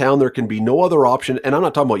downtown. There can be no other option. And I'm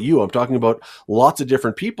not talking about you. I'm talking about lots of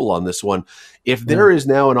different people on this one. If there is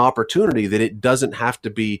now an opportunity that it doesn't have to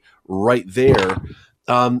be right there,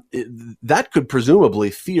 that could presumably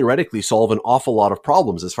theoretically solve an awful lot of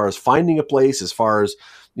problems as far as finding a place, as far as,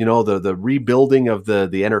 you know, the rebuilding of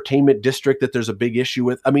the entertainment district that there's a big issue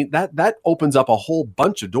with. I mean, that opens up a whole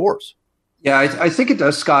bunch of doors. Yeah, I think it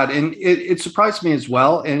does, Scott. And it surprised me as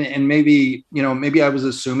well. And maybe, you know, maybe I was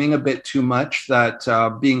assuming a bit too much that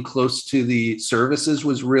being close to the services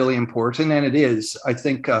was really important. And it is. I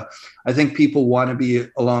think people want to be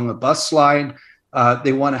along a bus line.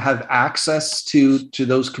 They want to have access to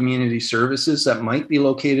those community services that might be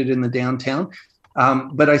located in the downtown.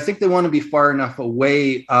 But I think they want to be far enough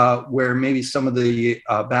away where maybe some of the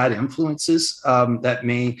bad influences that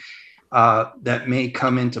may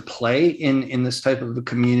come into play in this type of a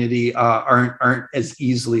community aren't as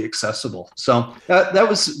easily accessible. So that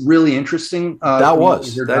was really interesting.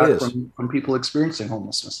 From people experiencing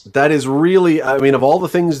homelessness. That is really, I mean, of all the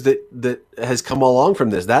things that has come along from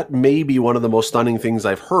this, that may be one of the most stunning things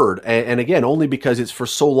I've heard. And again, only because it's for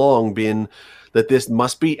so long been that this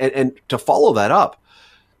must be, and to follow that up,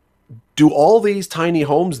 do all these tiny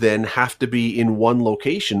homes then have to be in one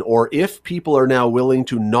location? Or if people are now willing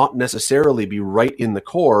to not necessarily be right in the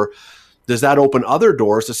core, does that open other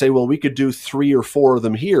doors to say, well, we could do 3 or 4 of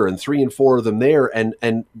them here and 3 and 4 of them there,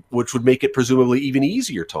 and which would make it presumably even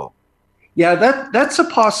easier, Tom? Yeah, that's a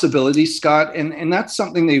possibility, Scott, and that's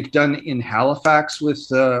something they've done in Halifax with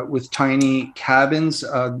tiny cabins.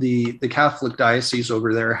 The Catholic Diocese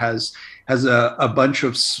over there has a bunch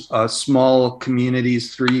of small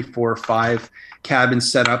communities, 3, 4, 5 cabins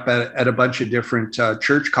set up at a bunch of different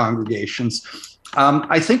church congregations.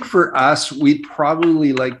 I think for us, we'd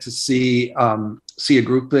probably like to see a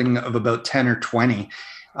grouping of about 10 or 20.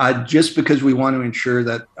 Just because we want to ensure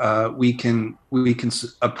that we can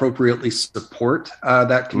appropriately support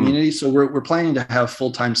that community. So we're planning to have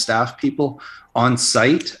full-time staff people on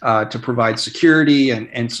site to provide security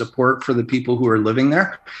and support for the people who are living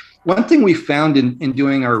there. One thing we found in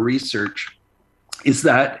doing our research is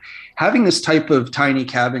that having this type of tiny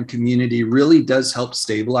cabin community really does help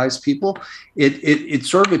stabilize people. It's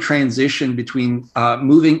sort of a transition between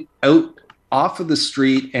moving off of the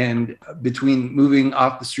street and between moving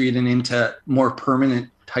off the street and into more permanent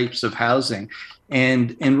types of housing.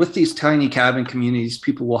 And with these tiny cabin communities,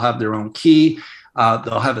 people will have their own key.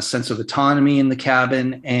 They'll have a sense of autonomy in the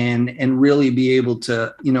cabin and really be able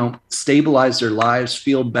to, you know, stabilize their lives,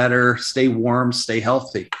 feel better, stay warm, stay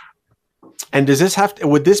healthy. And does this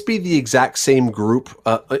would this be the exact same group?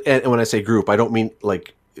 And when I say group, I don't mean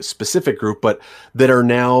like specific group, but that are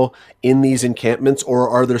now in these encampments, or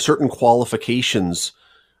are there certain qualifications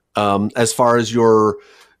as far as your,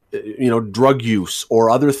 you know, drug use or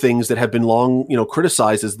other things that have been long, you know,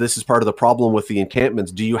 criticized as this is part of the problem with the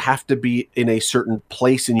encampments? Do you have to be in a certain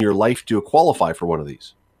place in your life to qualify for one of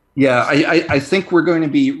these? Yeah, I think we're going to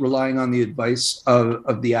be relying on the advice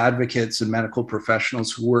of the advocates and medical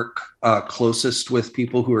professionals who work closest with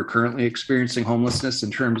people who are currently experiencing homelessness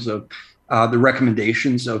in terms of the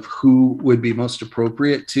recommendations of who would be most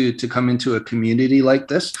appropriate to come into a community like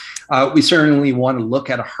this. We certainly want to look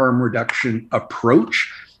at a harm reduction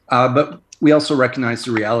approach, but we also recognize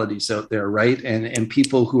the realities out there, right? And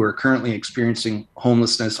people who are currently experiencing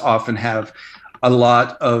homelessness often have a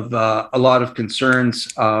lot of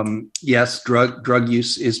concerns. Yes, drug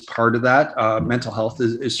use is part of that. Mental health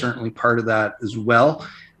is certainly part of that as well.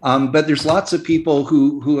 But there's lots of people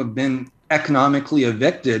who have been economically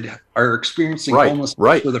evicted, are experiencing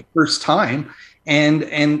homelessness for the first time,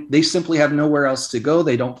 and they simply have nowhere else to go.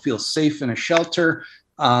 They don't feel safe in a shelter,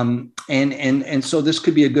 and so this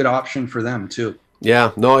could be a good option for them too.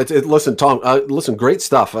 Yeah, no, listen, Tom, listen, great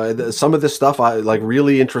stuff. Some of this stuff,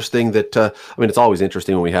 really interesting that, I mean, it's always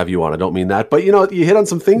interesting when we have you on. I don't mean that, but you know, you hit on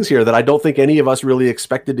some things here that I don't think any of us really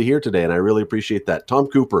expected to hear today. And I really appreciate that. Tom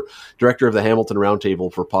Cooper, director of the Hamilton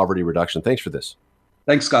Roundtable for Poverty Reduction. Thanks for this.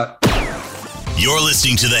 Thanks, Scott. You're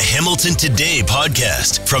listening to the Hamilton Today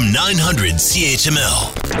podcast from 900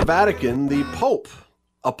 CHML. The Vatican, the Pope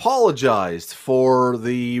apologized for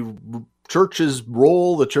the church's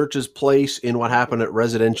role, the church's place in what happened at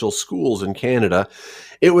residential schools in Canada.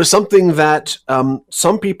 It was something that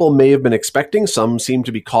some people may have been expecting. Some seem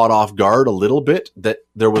to be caught off guard a little bit that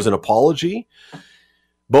there was an apology.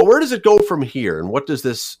 But where does it go from here? And what does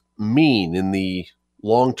this mean in the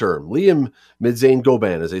long term? Liam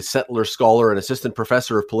Midzain-Goban is a settler scholar and assistant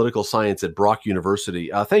professor of political science at Brock University.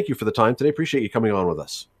 Thank you for the time today. Appreciate you coming on with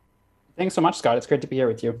us. Thanks so much, Scott. It's great to be here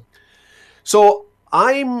with you. So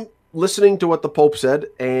I'm listening to what the Pope said,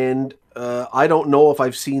 and I don't know if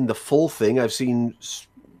I've seen the full thing. I've seen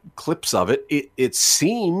clips of it. It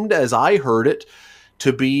seemed, as I heard it,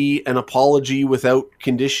 to be an apology without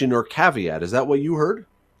condition or caveat. Is that what you heard?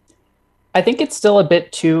 I think it's still a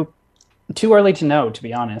bit too early to know, to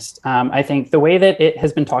be honest. I think the way that it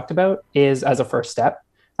has been talked about is as a first step.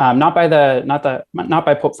 Not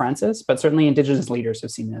by Pope Francis, but certainly Indigenous leaders have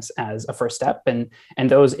seen this as a first step, and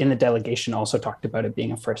those in the delegation also talked about it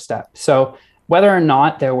being a first step. So whether or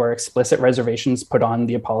not there were explicit reservations put on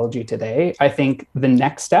the apology today, I think the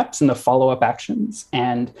next steps and the follow-up actions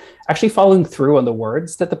and actually following through on the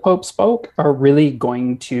words that the Pope spoke are really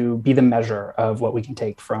going to be the measure of what we can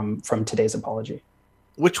take from today's apology.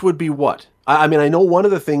 Which would be what? I mean, I know one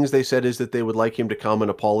of the things they said is that they would like him to come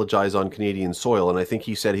and apologize on Canadian soil, and I think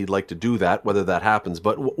he said he'd like to do that, whether that happens.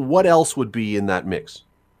 But what else would be in that mix?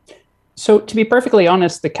 So to be perfectly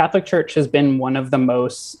honest, the Catholic Church has been one of the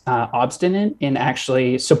most obstinate in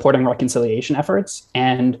actually supporting reconciliation efforts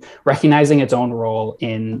and recognizing its own role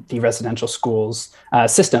in the residential schools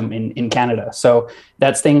system in Canada. So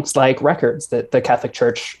that's things like records that the Catholic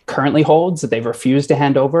Church currently holds, that they've refused to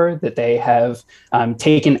hand over, that they have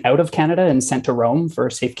taken out of Canada and sent to Rome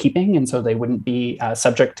for safekeeping, and so they wouldn't be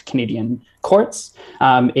subject to Canadian courts.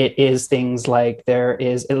 It is things like there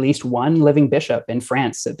is at least one living bishop in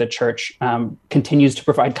France that the church continues to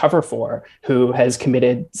provide cover for, who has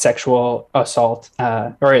committed sexual assault,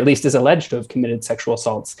 or at least is alleged to have committed sexual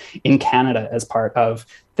assaults in Canada as part of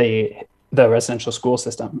the residential school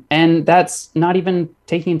system. And that's not even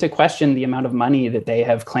taking into question the amount of money that they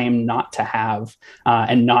have claimed not to have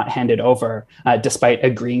and not handed over, despite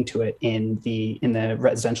agreeing to it in the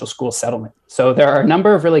residential school settlement. So there are a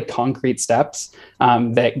number of really concrete steps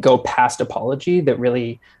that go past apology that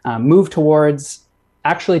really move towards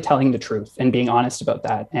actually telling the truth and being honest about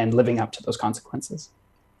that and living up to those consequences.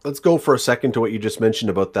 Let's go for a second to what you just mentioned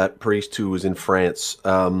about that priest who was in France.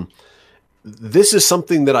 This is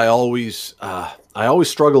something that I always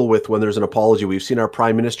struggle with when there's an apology. We've seen our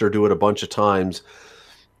prime minister do it a bunch of times,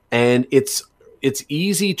 and it's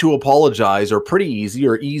easy to apologize, or pretty easy,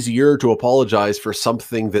 or easier to apologize for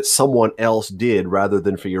something that someone else did rather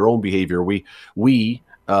than for your own behavior. We,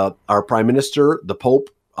 our prime minister, the Pope,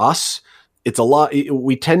 us. It's a lot.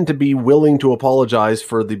 We tend to be willing to apologize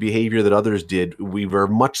for the behavior that others did. We were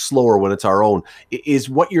much slower when it's our own. Is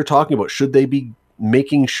what you're talking about? Should they be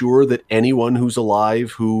making sure that anyone who's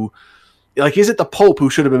alive is it the Pope who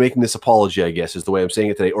should have been making this apology, I guess, is the way I'm saying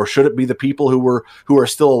it today, or should it be the people who are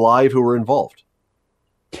still alive who were involved?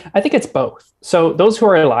 I think it's both. So those who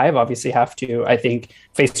are alive obviously have to, I think,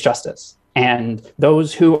 face justice. And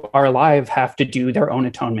those who are alive have to do their own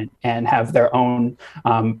atonement and have their own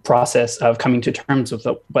process of coming to terms with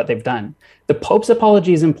what they've done. The Pope's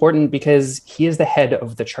apology is important because he is the head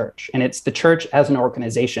of the church, and it's the church as an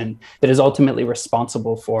organization that is ultimately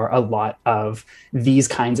responsible for a lot of these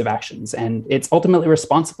kinds of actions. And it's ultimately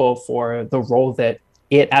responsible for the role that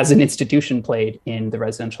it as an institution played in the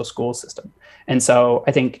residential school system. And so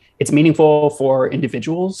I think it's meaningful for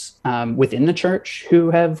individuals within the church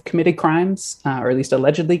who have committed crimes, or at least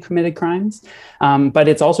allegedly committed crimes. But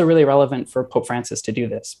it's also really relevant for Pope Francis to do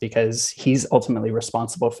this because he's ultimately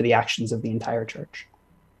responsible for the actions of the entire church.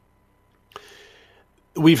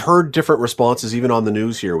 We've heard different responses, even on the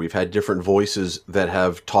news here. We've had different voices that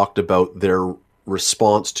have talked about their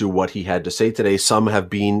response to what he had to say today. Some have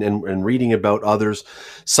been, and reading about others,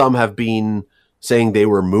 some have been saying they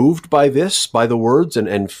were moved by the words,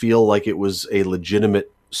 and feel like it was a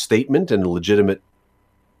legitimate statement and legitimate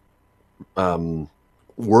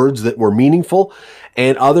words that were meaningful.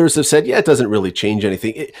 And others have said, yeah, it doesn't really change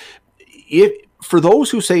anything. For those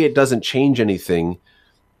who say it doesn't change anything,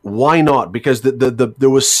 why not? Because there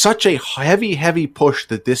was such a heavy push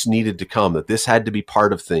that this needed to come, that this had to be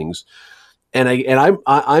part of things. And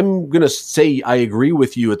I'm going to say I agree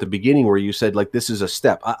with you at the beginning where you said, like, this is a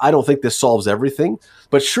step. I don't think this solves everything,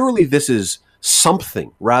 but surely this is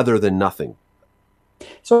something rather than nothing.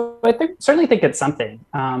 So I certainly think it's something,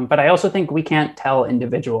 but I also think we can't tell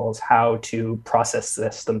individuals how to process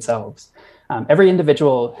this themselves. Every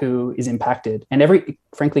individual who is impacted, and every,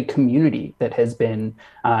 frankly, community that has been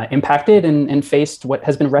impacted and faced what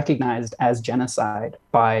has been recognized as genocide,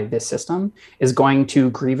 by this system is going to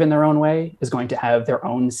grieve in their own way, is going to have their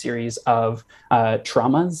own series of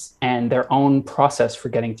traumas and their own process for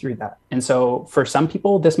getting through that. And so for some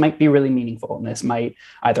people, this might be really meaningful, and this might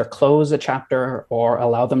either close a chapter or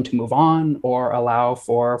allow them to move on or allow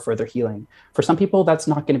for further healing. For some people, that's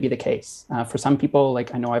not going to be the case. For some people,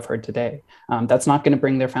 like I know I've heard today, that's not going to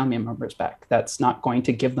bring their family members back. That's not going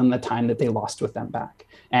to give them the time that they lost with them back.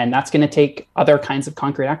 And that's going to take other kinds of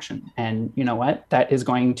concrete action. And you know what? That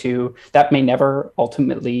may never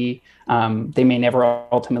ultimately, they may never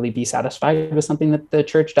ultimately be satisfied with something that the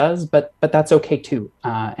church does, but that's okay too.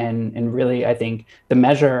 And really, I think the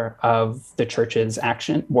measure of the church's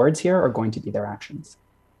words here are going to be their actions.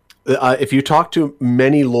 If you talk to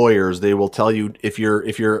many lawyers, they will tell you if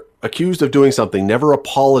you're accused of doing something, never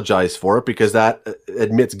apologize for it, because that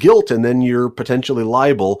admits guilt and then you're potentially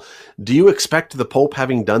liable. Do you expect the Pope,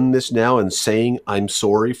 having done this now and saying, I'm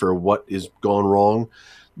sorry for what is gone wrong,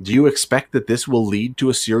 do you expect that this will lead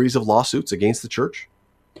to a series of lawsuits against the church?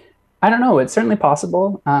 I don't know. It's certainly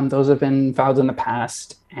possible. Those have been filed in the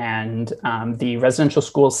past, and the residential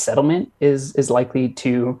school settlement is likely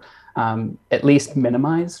to at least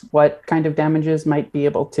minimize what kind of damages might be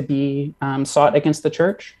able to be sought against the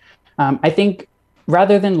church. I think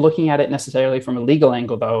rather than looking at it necessarily from a legal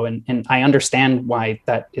angle, though, and I understand why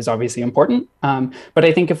that is obviously important, but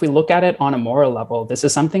I think if we look at it on a moral level, this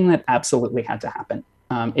is something that absolutely had to happen.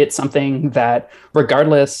 It's something that,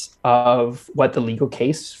 regardless of what the legal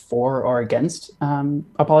case for or against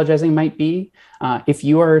apologizing might be, if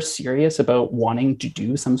you are serious about wanting to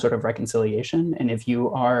do some sort of reconciliation, and if you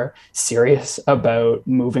are serious about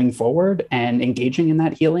moving forward and engaging in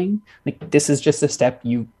that healing, like, this is just a step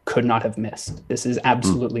you could not have missed. This is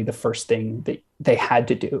absolutely the first thing that they had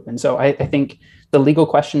to do. And so I think the legal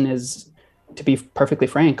question is, to be perfectly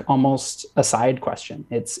frank, almost a side question.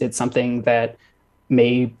 It's something that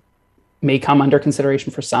may come under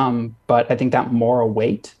consideration for some, but I think that moral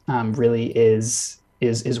weight really is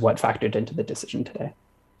what factored into the decision today.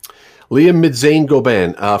 Liam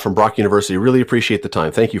Midzain-Goban from Brock University, really appreciate the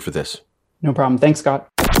time. Thank you for this. No problem. Thanks, Scott.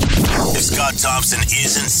 If Scott Thompson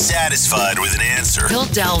isn't satisfied with an answer, He'll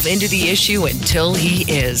delve into the issue until he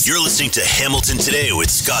is. You're listening to Hamilton Today with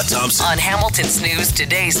Scott Thompson On Hamilton's News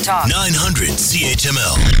Today's Talk. 900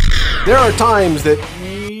 CHML. There are times that,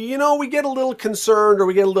 we get a little concerned or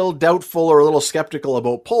we get a little doubtful or a little skeptical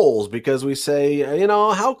about polls because we say,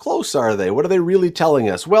 how close are they? What are they really telling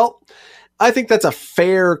us? Well, I think that's a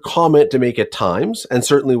fair comment to make at times, and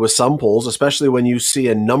certainly with some polls, especially when you see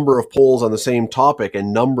a number of polls on the same topic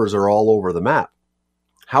and numbers are all over the map.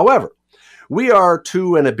 However, we are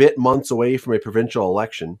 2 and a bit months away from a provincial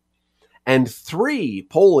election, and 3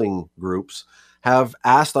 polling groups have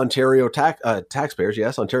asked Ontario taxpayers,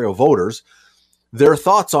 Ontario voters, their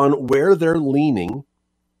thoughts on where they're leaning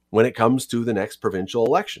when it comes to the next provincial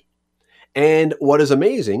election. And what is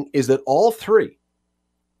amazing is that all three,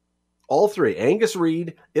 Angus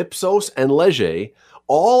Reid, Ipsos, and Leger,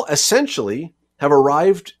 all essentially have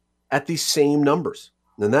arrived at the same numbers.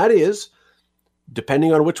 And that is,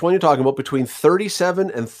 depending on which one you're talking about, between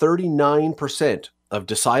 37 and 39% of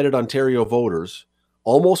decided Ontario voters,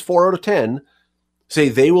 almost 4 out of 10, say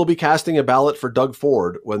they will be casting a ballot for Doug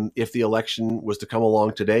Ford if the election was to come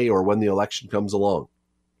along today or when the election comes along.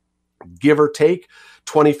 Give or take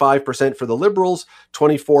 25% for the Liberals,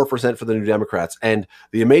 24% for the New Democrats. And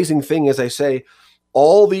the amazing thing, as I say,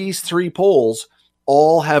 all these 3 polls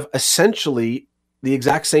all have essentially the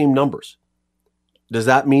exact same numbers. Does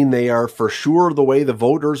that mean they are for sure the way the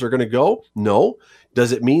voters are going to go? No.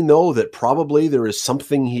 Does it mean, though, that probably there is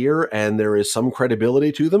something here and there is some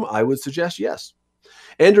credibility to them? I would suggest yes.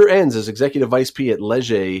 Andrew Enns is Executive Vice P at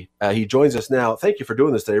Leger. He joins us now. Thank you for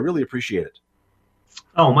doing this today. I really appreciate it.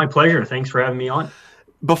 Oh, my pleasure. Thanks for having me on.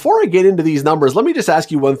 Before I get into these numbers, let me just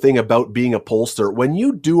ask you one thing about being a pollster. When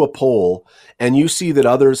you do a poll and you see that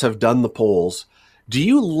others have done the polls, do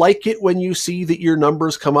you like it when you see that your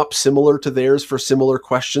numbers come up similar to theirs for similar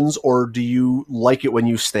questions, or do you like it when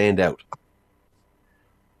you stand out?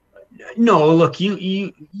 No, look,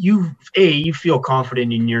 you feel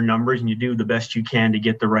confident in your numbers and you do the best you can to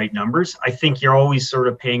get the right numbers. I think you're always sort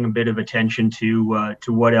of paying a bit of attention to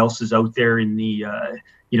what else is out there in the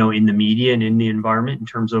in the media and in the environment in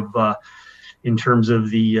terms of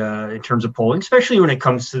polling, especially when it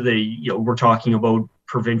comes to we're talking about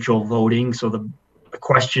provincial voting. So the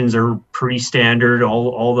questions are pretty standard.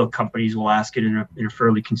 All the companies will ask it in a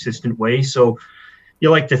fairly consistent way. So you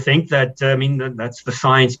like to think that, that's the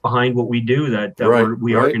science behind what we do, that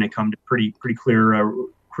we are going to come to pretty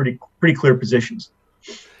clear positions.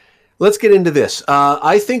 Let's get into this.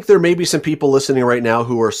 I think there may be some people listening right now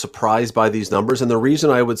who are surprised by these numbers. And the reason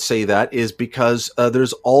I would say that is because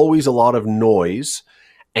there's always a lot of noise.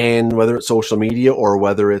 And whether it's social media or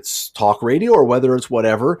whether it's talk radio or whether it's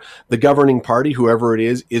whatever, the governing party, whoever it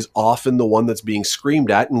is often the one that's being screamed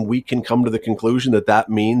at. And we can come to the conclusion that that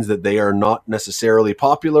means that they are not necessarily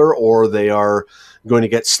popular or they are going to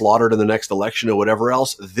get slaughtered in the next election or whatever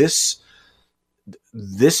else. This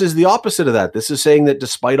is the opposite of that. This is saying that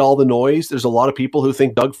despite all the noise, there's a lot of people who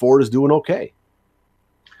think Doug Ford is doing okay.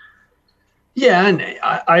 Yeah, and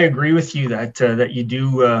I agree with you that you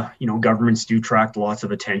do, governments do attract lots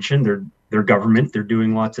of attention. They're government. They're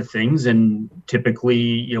doing lots of things, and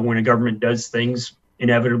typically, when a government does things,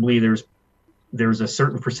 inevitably there's a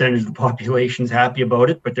certain percentage of the population's happy about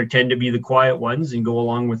it, but there tend to be the quiet ones and go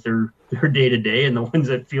along with their day to day, and the ones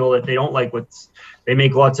that feel that they don't like they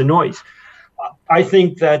make lots of noise. I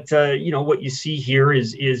think that what you see here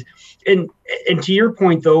is and to your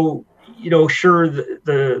point though. Sure,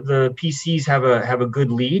 the PCs have a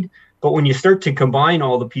good lead, but when you start to combine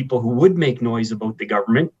all the people who would make noise about the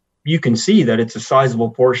government, you can see that it's a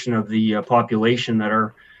sizable portion of the population that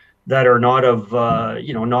are not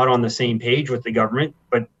not on the same page with the government.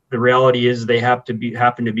 But the reality is they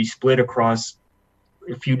happen to be split across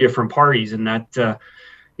a few different parties, and that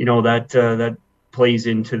plays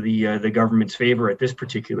into the government's favor at this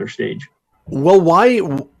particular stage. Well, why?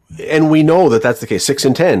 And we know that that's the case. 6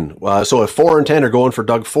 and 10. So if 4 and 10 are going for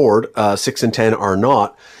Doug Ford, 6 and 10 are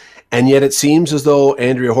not. And yet it seems as though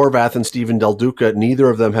Andrea Horwath and Stephen Del Duca, neither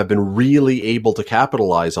of them have been really able to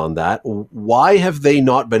capitalize on that. Why have they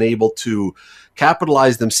not been able to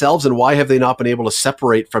capitalize themselves, and why have they not been able to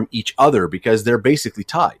separate from each other? Because they're basically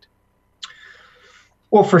tied.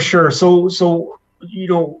 Well, for sure. So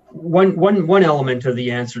one element of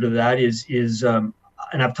the answer to that is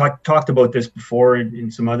and I've talked about this before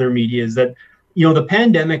in some other media, is that, the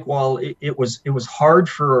pandemic, while it was hard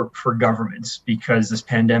for governments because this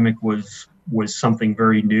pandemic was something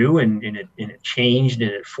very new and it changed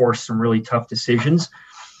and it forced some really tough decisions.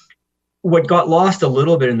 What got lost a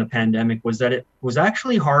little bit in the pandemic was that it was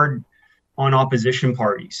actually hard on opposition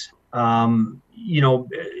parties. It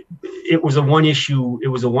was a one issue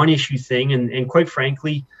thing. And quite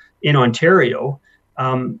frankly, in Ontario,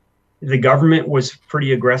 the government was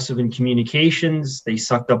pretty aggressive in communications. They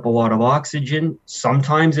sucked up a lot of oxygen.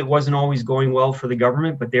 Sometimes it wasn't always going well for the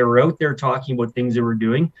government, but they were out there talking about things they were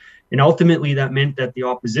doing. And ultimately that meant that the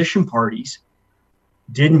opposition parties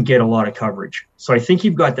didn't get a lot of coverage. So I think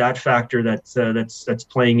you've got that factor that's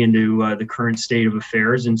playing into the current state of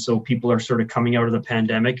affairs. And so people are sort of coming out of the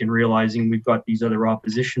pandemic and realizing we've got these other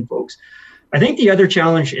opposition folks. I think the other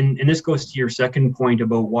challenge, and this goes to your second point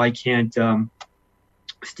about why can't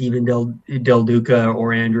Stephen Del Duca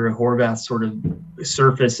or Andrea Horwath sort of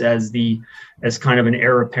surface as kind of an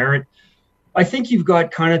heir apparent. I think you've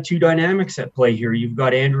got kind of two dynamics at play here. You've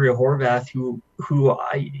got Andrea Horwath, who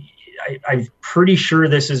I'm pretty sure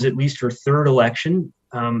this is at least her third election.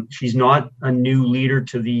 She's not a new leader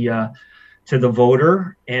to the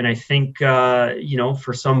voter, and I think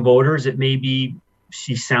for some voters it may be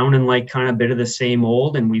she's sounding like kind of a bit of the same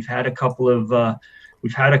old. And we've had a couple of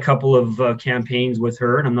campaigns with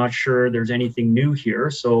her, and I'm not sure there's anything new here.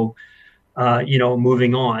 So,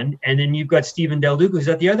 moving on. And then you've got Stephen Del Duca, who's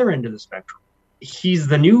at the other end of the spectrum. He's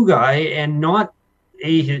the new guy, and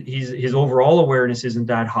his overall awareness isn't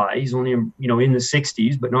that high. He's only, in the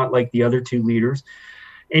 60s, but not like the other two leaders.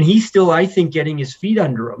 And he's still, I think, getting his feet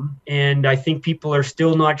under him. And I think people are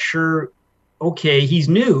still not sure, okay, he's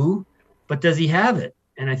new, but does he have it?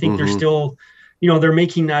 And I think they're still... they're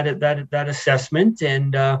making that assessment.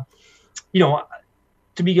 And, to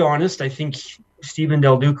be honest, I think Stephen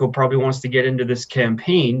Del Duca probably wants to get into this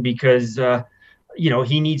campaign because,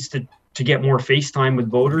 he needs to get more face time with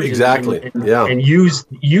voters. Exactly. And use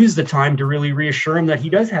the time to really reassure him that he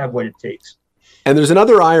does have what it takes. And there's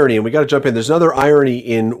another irony, and we got to jump in. There's another irony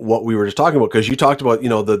in what we were just talking about, because you talked about,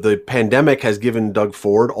 the pandemic has given Doug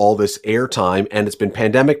Ford all this airtime, and it's been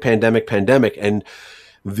pandemic. And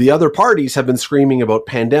the other parties have been screaming about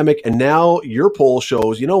pandemic, and now your poll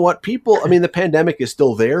shows, the pandemic is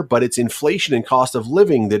still there, but it's inflation and cost of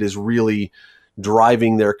living that is really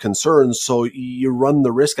driving their concerns. So you run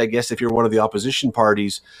the risk, I guess, if you're one of the opposition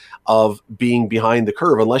parties, of being behind the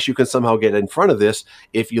curve, unless you can somehow get in front of this.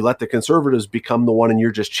 If you let the Conservatives become the one and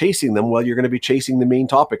you're just chasing them, well, you're going to be chasing the main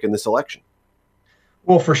topic in this election.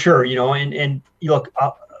 Well, for sure, and look,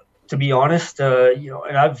 to be honest,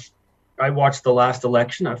 and I watched the last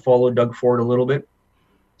election. I followed Doug Ford a little bit.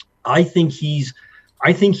 I think he'll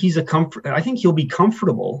be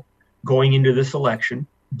comfortable going into this election,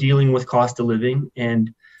 dealing with cost of living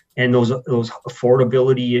and and those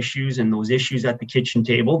affordability issues and those issues at the kitchen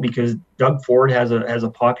table, because Doug Ford has a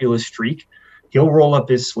populist streak. He'll roll up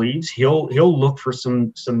his sleeves. He'll look for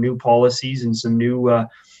some new policies and some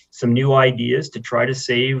new ideas to try to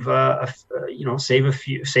save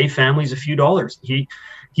families a few dollars.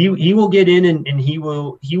 He will get in and he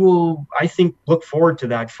will I think look forward to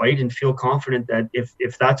that fight and feel confident that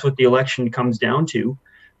if that's what the election comes down to,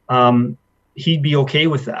 he'd be okay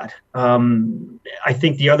with that. I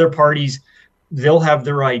think the other parties, they'll have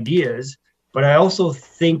their ideas, but I also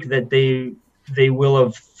think that they will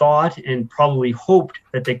have thought and probably hoped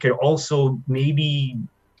that they could also maybe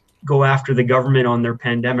go after the government on their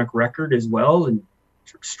pandemic record as well, and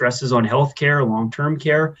stresses on healthcare, long-term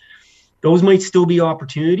care. Those might still be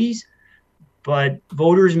opportunities, but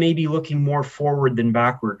voters may be looking more forward than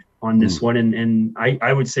backward on this one. And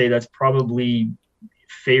I would say that's probably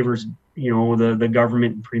favors, the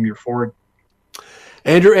government and Premier Ford.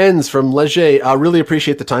 Andrew Enns from Leger, I really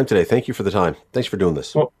appreciate the time today. Thank you for the time. Thanks for doing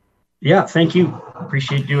this. Well, yeah, thank you.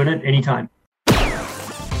 Appreciate doing it anytime.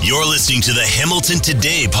 You're listening to the Hamilton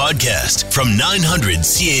Today podcast from 900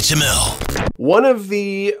 CHML. One of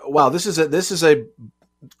the this is a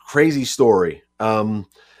crazy story.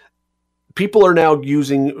 People are now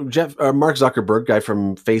using Mark Zuckerberg, guy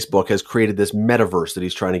from Facebook, has created this metaverse that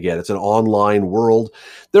he's trying to get. It's an online world.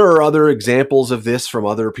 There are other examples of this from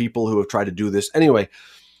other people who have tried to do this. Anyway,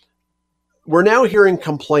 we're now hearing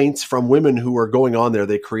complaints from women who are going on there.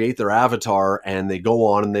 They create their avatar and they go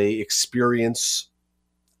on and they experience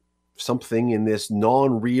something in this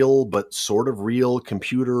non-real but sort of real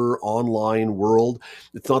computer online world.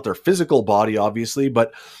 It's not their physical body, obviously,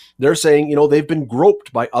 but they're saying, they've been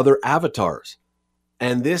groped by other avatars.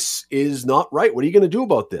 And this is not right. What are you going to do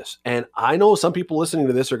about this? And I know some people listening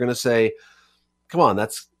to this are going to say, come on,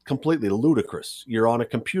 that's completely ludicrous. You're on a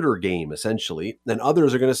computer game, essentially. And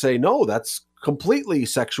others are going to say, no, that's completely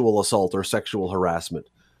sexual assault or sexual harassment.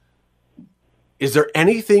 Is there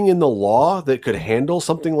anything in the law that could handle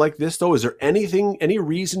something like this, though? Is there any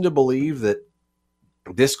reason to believe that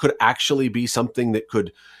this could actually be something that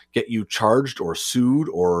could get you charged or sued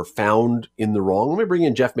or found in the wrong? Let me bring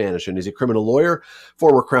in Jeff Manishin. He's a criminal lawyer,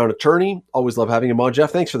 former Crown attorney. Always love having him on. Jeff,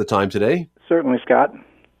 thanks for the time today. Certainly, Scott.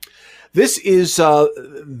 This is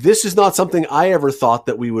not something I ever thought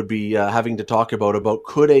that we would be having to talk about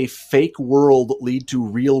could a fake world lead to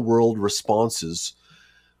real world responses?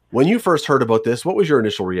 When you first heard about this, what was your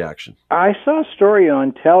initial reaction? I saw a story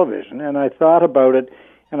on television, and I thought about it,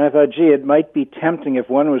 and I thought, gee, it might be tempting if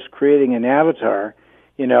one was creating an avatar,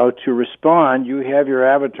 to respond. You have your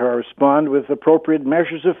avatar respond with appropriate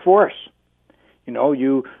measures of force.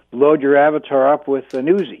 You load your avatar up with an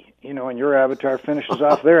Uzi, and your avatar finishes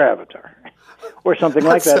off their avatar, or something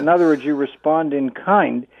like that. In other words, you respond in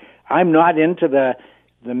kind. I'm not into the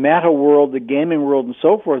meta world, the gaming world, and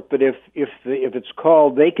so forth. But if it's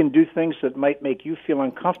called, they can do things that might make you feel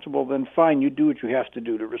uncomfortable, then fine, you do what you have to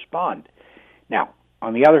do to respond. Now,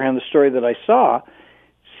 on the other hand, the story that I saw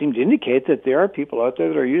seemed to indicate that there are people out there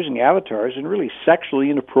that are using avatars in really sexually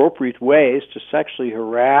inappropriate ways to sexually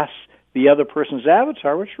harass the other person's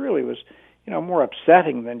avatar, which really was, more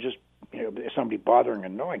upsetting than just somebody bothering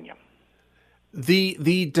and annoying you.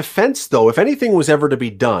 The defense, though, if anything was ever to be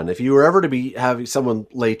done, if you were ever to be having someone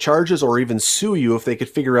lay charges or even sue you if they could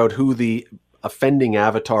figure out who the offending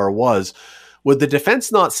avatar was, would the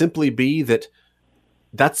defense not simply be that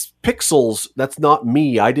that's pixels, that's not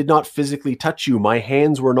me, I did not physically touch you, my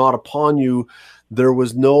hands were not upon you, there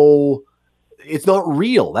was no, it's not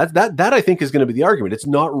real. That I think is going to be the argument. It's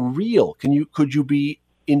not real. Could you be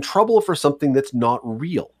in trouble for something that's not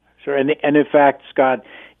real? Sure, and in fact, Scott,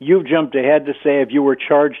 you've jumped ahead to say if you were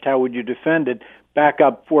charged, how would you defend it? Back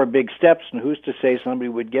up 4 big steps, and who's to say somebody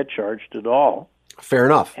would get charged at all? Fair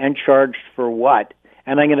enough. And charged for what?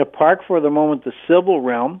 And I'm going to park for the moment the civil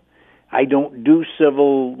realm. I don't do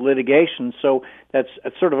civil litigation, so that's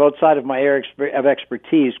sort of outside of my area of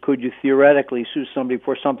expertise. Could you theoretically sue somebody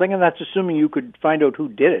for something? And that's assuming you could find out who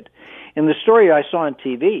did it. In the story I saw on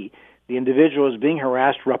TV, the individual was being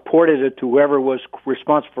harassed, reported it to whoever was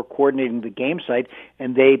responsible for coordinating the game site,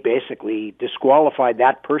 and they basically disqualified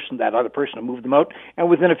that other person, and moved them out. And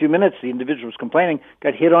within a few minutes, the individual was complaining,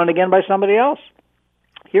 got hit on again by somebody else.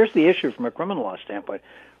 Here's the issue from a criminal law standpoint.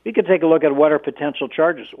 We could take a look at what are potential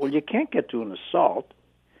charges. Well, you can't get to an assault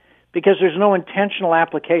because there's no intentional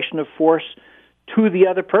application of force to the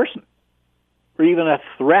other person or even a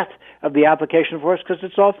threat of the application of force because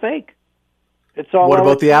it's all fake. It's all. What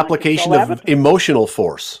about the application of emotional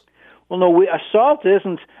force? Well, no, assault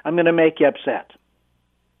isn't, I'm going to make you upset.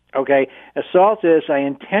 Okay? Assault is I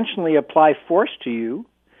intentionally apply force to you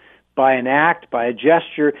by an act, by a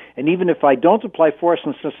gesture, and even if I don't apply force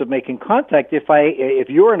in the sense of making contact, if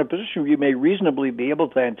you're in a position where you may reasonably be able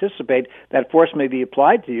to anticipate that force may be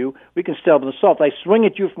applied to you, we can still have an assault. I swing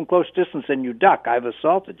at you from close distance and you duck. I've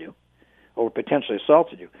assaulted you, or potentially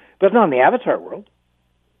assaulted you. But not in the avatar world.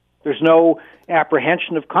 There's no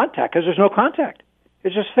apprehension of contact because there's no contact.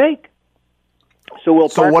 It's just fake. So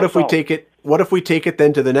what if we take it? What if we take it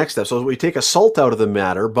then to the next step? So we take assault out of the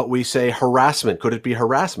matter, but we say harassment. Could it be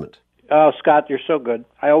harassment? Oh, Scott, you're so good.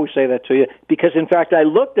 I always say that to you because, in fact, I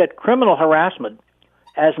looked at criminal harassment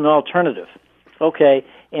as an alternative. Okay,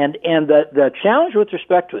 and the challenge with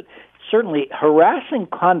respect to it, certainly harassing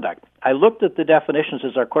conduct. I looked at the definitions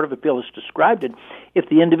as our Court of Appeal has described it. If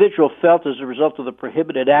the individual felt as a result of the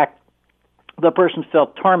prohibited act, the person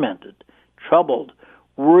felt tormented, troubled,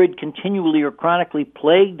 worried, continually or chronically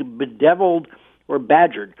plagued, bedeviled, or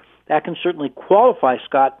badgered. That can certainly qualify,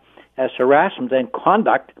 Scott, as harassment, and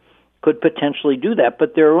conduct could potentially do that.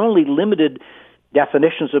 But there are only limited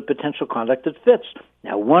definitions of potential conduct that fits.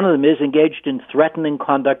 Now, one of them is engaged in threatening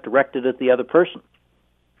conduct directed at the other person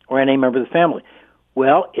or any member of the family.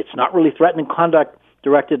 Well, it's not really threatening conduct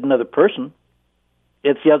directed at another person.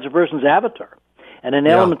 It's the other person's avatar. And an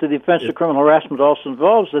element of the offense of criminal harassment also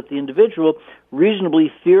involves that the individual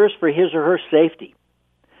reasonably fears for his or her safety.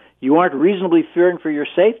 You aren't reasonably fearing for your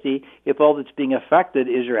safety if all that's being affected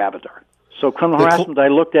is your avatar. So criminal harassment, I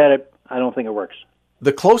looked at it, I don't think it works.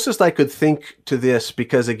 The closest I could think to this,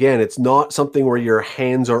 because again, it's not something where your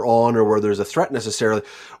hands are on or where there's a threat necessarily.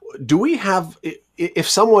 Do we have, if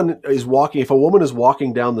someone is walking, if a woman is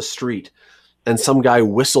walking down the street and some guy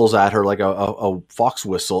whistles at her like a fox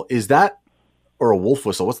whistle, is that, or a wolf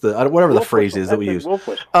whistle? What's the whatever the phrase is that we use? Wolf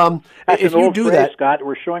whistle. If you do that, Scott,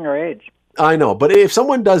 we're showing our age. I know, but if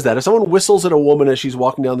someone does that, if someone whistles at a woman as she's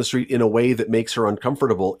walking down the street in a way that makes her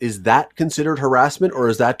uncomfortable, is that considered harassment, or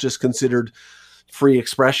is that just considered free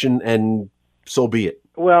expression and so be it?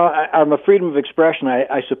 Well, on the freedom of expression,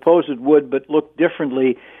 I suppose it would, but look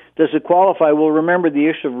differently. Does it qualify? Well, remember the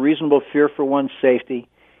issue of reasonable fear for one's safety.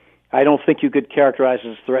 I don't think you could characterize it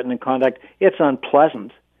as threatening conduct. It's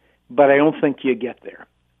unpleasant, but I don't think you get there.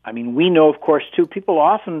 I mean, we know, of course, too, people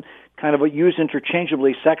often kind of use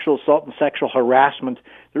interchangeably sexual assault and sexual harassment.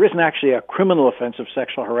 There isn't actually a criminal offense of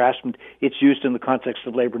sexual harassment. It's used in the context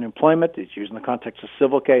of labor and employment. It's used in the context of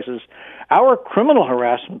civil cases. Our criminal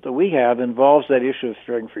harassment that we have involves that issue of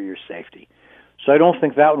fearing for your safety. So I don't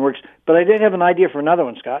think that one works. But I did have an idea for another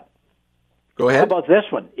one, Scott. Go ahead. How about this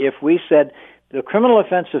one? If we said the criminal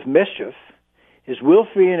offense of mischief is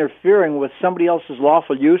willfully interfering with somebody else's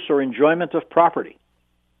lawful use or enjoyment of property.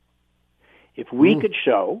 If we could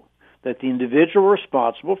show that the individual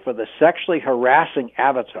responsible for the sexually harassing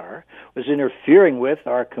avatar was interfering with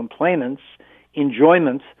our complainant's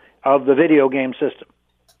enjoyment of the video game system,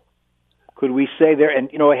 could we say there, and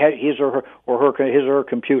his or her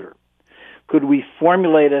computer, could we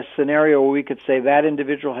formulate a scenario where we could say that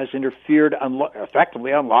individual has interfered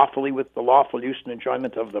effectively, unlawfully with the lawful use and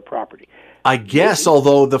enjoyment of the property? I guess,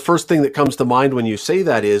 although the first thing that comes to mind when you say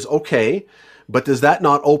that is, okay, but does that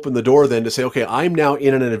not open the door then to say, okay, I'm now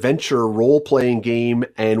in an adventure role-playing game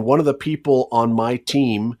and one of the people on my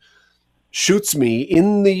team shoots me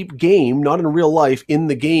in the game, not in real life, in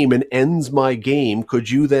the game, and ends my game? Could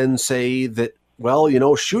you then say that,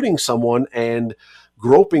 well, shooting someone and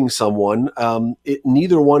groping someone,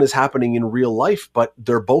 neither one is happening in real life, but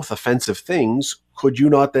they're both offensive things. Could you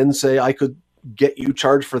not then say, I could get you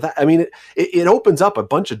charged for that? I mean, it opens up a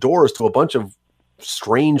bunch of doors to a bunch of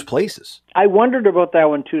strange places. I wondered about that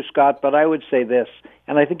one too, Scott, but I would say this,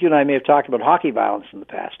 and I think you and I may have talked about hockey violence in the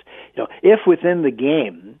past. If within the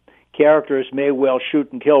game, characters may well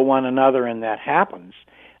shoot and kill one another and that happens,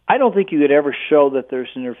 I don't think you could ever show that there's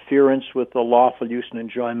interference with the lawful use and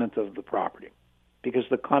enjoyment of the property, because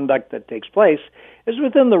the conduct that takes place is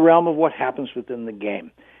within the realm of what happens within the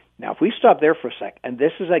game. Now, if we stop there for a sec, and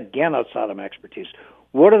this is again outside of my expertise,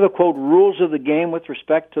 what are the, quote, rules of the game with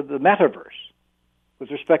respect to the metaverse, with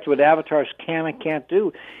respect to what avatars can and can't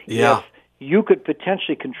do? Yeah. If you could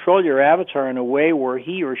potentially control your avatar in a way where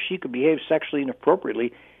he or she could behave sexually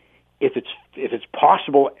inappropriately, if it's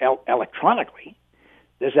possible electronically,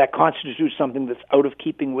 does that constitute something that's out of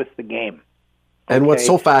keeping with the game? And what's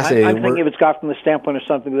so fascinating, I'm thinking of it, Scott, from the standpoint of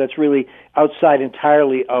something that's really outside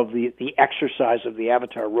entirely of the exercise of the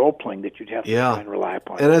avatar role-playing that you'd have to try and rely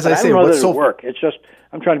upon. And as but I say, don't know what's that so it'll work. It's just,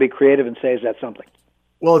 I'm trying to be creative and say, is that something?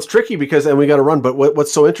 Well, it's tricky because, and we got to run, but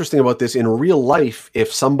what's so interesting about this, in real life,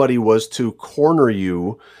 if somebody was to corner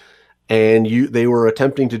you and they were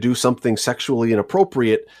attempting to do something sexually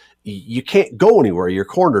inappropriate, you can't go anywhere. You're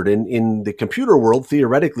cornered. In the computer world,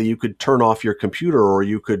 theoretically, you could turn off your computer, or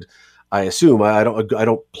you could I assume. I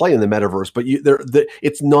don't play in the metaverse, but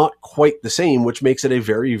it's not quite the same, which makes it a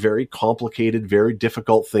very, very complicated, very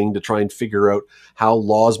difficult thing to try and figure out how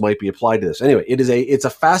laws might be applied to this. Anyway, it's a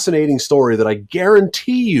fascinating story that I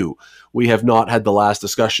guarantee you we have not had the last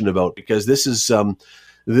discussion about, because this is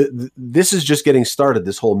this is just getting started.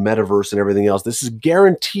 This whole metaverse and everything else. This is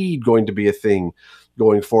guaranteed going to be a thing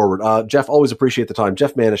going forward. Jeff, always appreciate the time.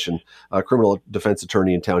 Jeff Manishin, criminal defense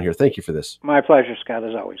attorney in town here. Thank you for this. My pleasure, Scott,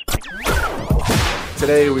 as always.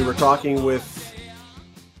 Today we were talking with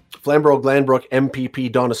Flamborough-Glanbrook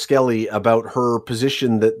MPP Donna Skelly about her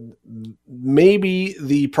position that maybe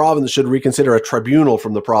the province should reconsider, a tribunal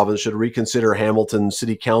from the province should reconsider Hamilton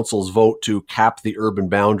City Council's vote to cap the urban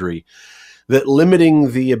boundary. That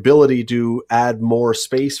limiting the ability to add more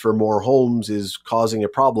space for more homes is causing a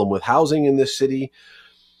problem with housing in this city.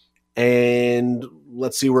 And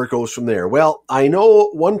let's see where it goes from there. Well, I know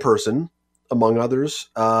one person, among others,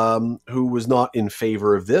 who was not in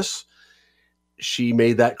favor of this. She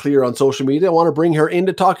made that clear on social media. I want to bring her in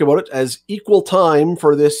to talk about it as equal time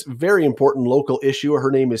for this very important local issue.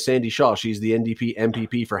 Her name is Sandy Shaw. She's the NDP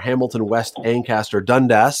MPP for Hamilton West, Ancaster,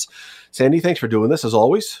 Dundas. Sandy, thanks for doing this, as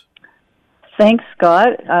always. Thanks, Scott.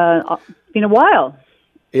 It's been a while.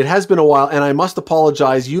 It has been a while, and I must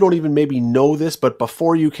apologize. You don't even maybe know this, but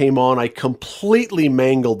before you came on, I completely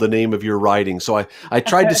mangled the name of your riding. So I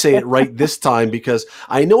tried to say it right this time, because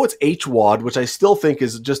I know it's HWAD, which I still think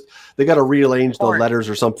is just, they got to rearrange the letters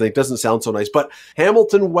or something. It doesn't sound so nice. But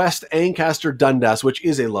Hamilton West, Ancaster, Dundas, which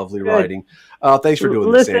is a lovely riding. Thanks for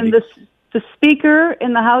doing this, Sandy. Listen, the Speaker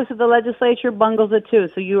in the House of the Legislature bungles it too,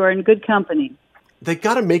 so you are in good company. They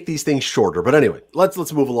got to make these things shorter. But anyway, let's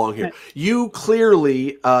move along here. You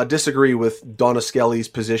clearly disagree with Donna Skelly's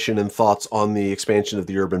position and thoughts on the expansion of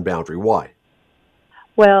the urban boundary. Why?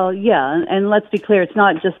 Well, yeah, and let's be clear, it's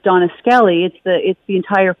not just Donna Skelly, it's the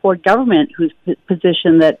entire Ford government whose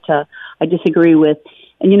position that I disagree with.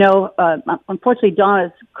 And, unfortunately,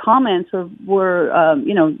 Donna's comments were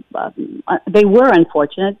they were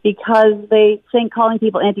unfortunate, because calling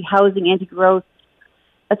people anti-housing, anti-growth,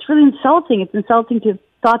 that's really insulting. It's insulting to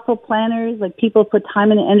thoughtful planners, like people put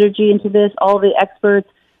time and energy into this. All the experts,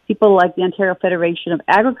 people like the Ontario Federation of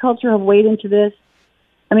Agriculture have weighed into this.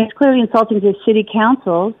 I mean, it's clearly insulting to city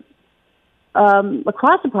councils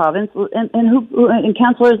across the province, and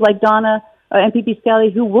councillors like Donna, MPP Skelly,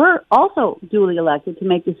 who were also duly elected to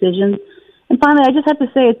make decisions. And finally, I just have to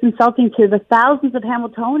say it's insulting to the thousands of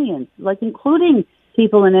Hamiltonians, like including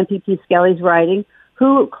people in MPP Skelly's riding,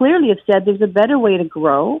 who clearly have said there's a better way to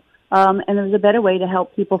grow, and there's a better way to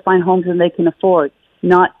help people find homes than they can afford,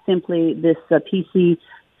 not simply this PC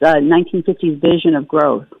 1950s vision of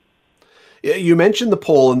growth. You mentioned the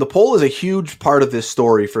poll, and the poll is a huge part of this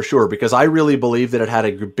story for sure, because I really believe that it had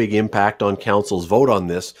a big impact on council's vote on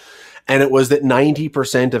this. And it was that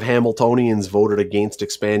 90% of Hamiltonians voted against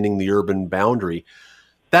expanding the urban boundary.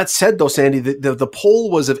 That said, though, Sandy, the poll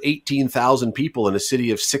was of 18,000 people in a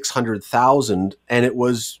city of 600,000, and it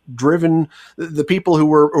was driven. The people who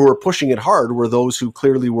were pushing it hard were those who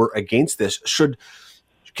clearly were against this.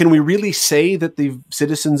 Can we really say that the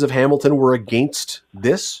citizens of Hamilton were against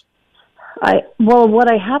this? Well, what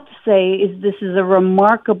I have to say is this is a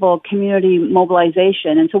remarkable community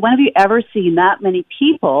mobilization. And so when have you ever seen that many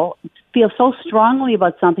people feel so strongly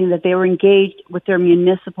about something that they were engaged with their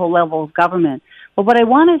municipal level of government? But what I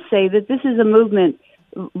want to say that this is a movement,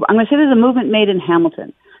 I'm going to say there's a movement made in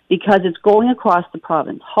Hamilton because it's going across the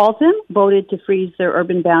province. Halton voted to freeze their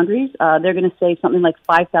urban boundaries. They're going to save something like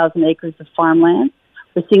 5,000 acres of farmland.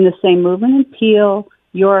 We're seeing the same movement in Peel,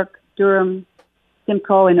 York, Durham,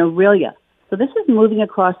 Simcoe, and Orillia. So this is moving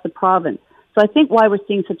across the province. So I think why we're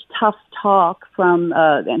seeing such tough talk from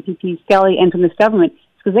the MPP Skelly and from this government is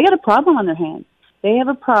because they got a problem on their hands. They have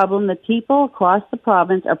a problem that people across the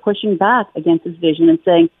province are pushing back against this vision and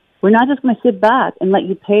saying, we're not just going to sit back and let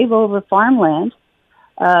you pave over farmland,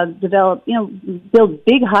 develop, build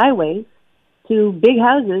big highways to big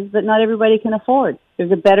houses that not everybody can afford.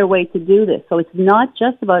 There's a better way to do this. So it's not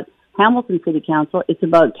just about Hamilton City Council, it's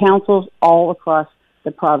about councils all across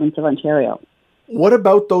the province of Ontario. What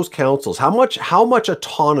about those councils? How much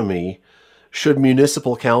autonomy should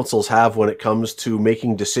municipal councils have when it comes to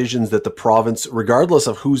making decisions that the province, regardless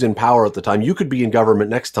of who's in power at the time, you could be in government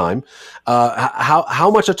next time,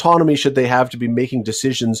 how much autonomy should they have to be making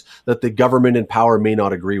decisions that the government in power may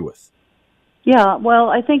not agree with? Yeah, well,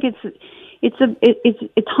 I think it's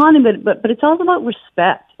autonomy, but it's also about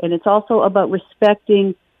respect, and it's also about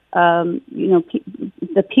respecting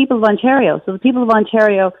the people of Ontario. So the people of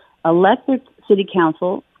Ontario elect their city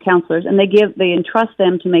councilors, and they entrust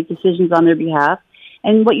them to make decisions on their behalf.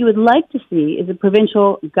 And what you would like to see is a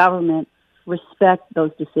provincial government respect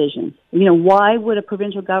those decisions. You know, why would a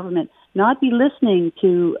provincial government not be listening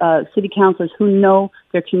to city councillors who know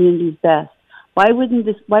their communities best? Why would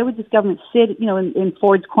this government sit, you know, in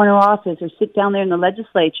Ford's corner office or sit down there in the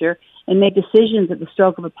legislature and make decisions at the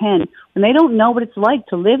stroke of a pen when they don't know what it's like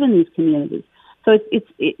to live in these communities? So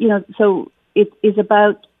it is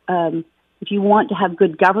about if you want to have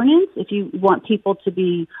good governance, if you want people to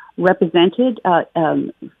be represented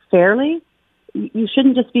fairly, you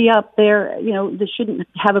shouldn't just be up there. You know, they shouldn't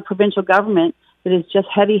have a provincial government that is just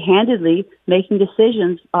heavy-handedly making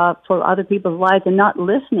decisions for other people's lives and not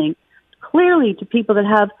listening clearly to people that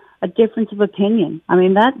have a difference of opinion. I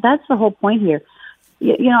mean, that's the whole point here.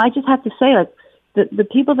 You know, I just have to say, like, the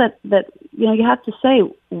people that you know, you have to say,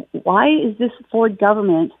 why is this Ford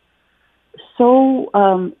government so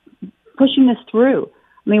pushing this through?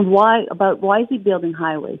 I mean, why is he building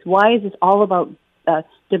highways? Why is this all about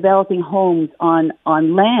developing homes on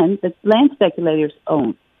land that land speculators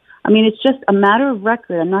own? I mean, it's just a matter of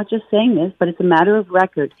record. I'm not just saying this, but it's a matter of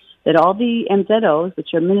record that all the MZOs,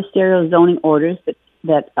 which are ministerial zoning orders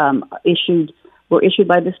that were issued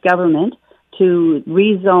by this government to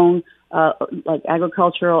rezone like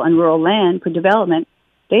agricultural and rural land for development,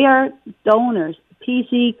 they are donors,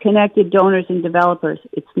 PC-connected donors and developers.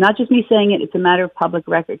 It's not just me saying it, it's a matter of public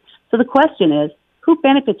record. So the question is, who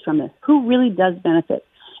benefits from this? Who really does benefit?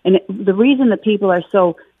 And the reason that people are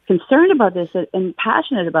so concerned about this and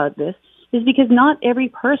passionate about this is because not every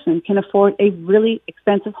person can afford a really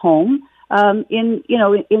expensive home in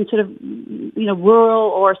sort of, you know, rural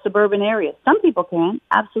or suburban areas. Some people can,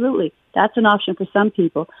 absolutely. That's an option for some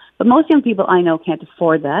people. But most young people I know can't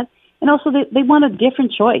afford that. And also they want a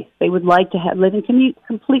different choice. They would like to live in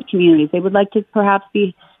complete communities. They would like to perhaps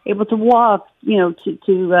be able to walk, you know,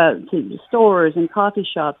 to stores and coffee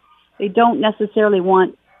shops. They don't necessarily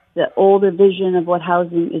want the older vision of what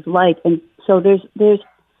housing is like. And so there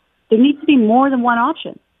needs to be more than one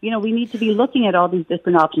option. You know, we need to be looking at all these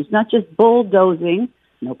different options, not just bulldozing,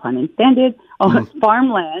 no pun intended, on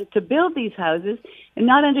farmland to build these houses, and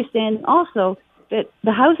not understand also that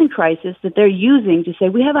the housing crisis that they're using to say,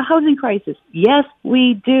 we have a housing crisis. Yes,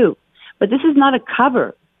 we do. But this is not a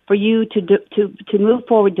cover for you to move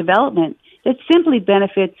forward development that simply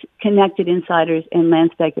benefits connected insiders and land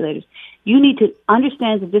speculators. You need to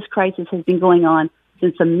understand that this crisis has been going on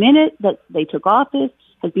since the minute that they took office,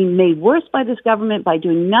 has been made worse by this government by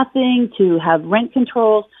doing nothing to have rent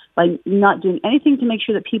controls, by not doing anything to make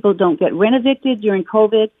sure that people don't get rent evicted during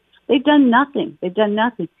COVID. They've done nothing.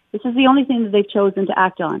 This is the only thing that they've chosen to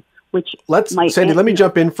act on. Sandy, let me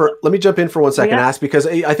jump in for 1 second. Yeah. Ask, because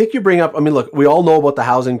I think you bring up. I mean, look, we all know about the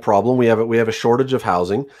housing problem. We have a shortage of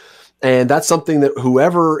housing, and that's something that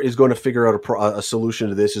whoever is going to figure out a solution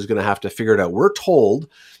to this is going to have to figure it out. We're told,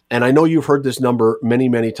 and I know you've heard this number many,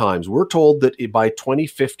 many times. We're told that by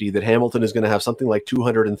 2050, that Hamilton is going to have something like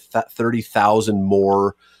 230,000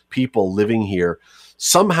 more people living here.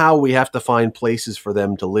 Somehow we have to find places for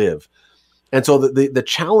them to live. And so the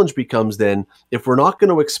challenge becomes then, if we're not going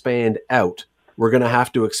to expand out, we're going to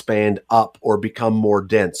have to expand up or become more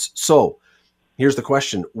dense. So here's the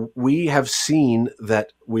question. We have seen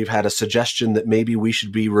that we've had a suggestion that maybe we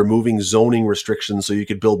should be removing zoning restrictions so you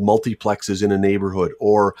could build multiplexes in a neighborhood,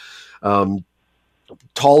 or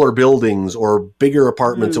taller buildings or bigger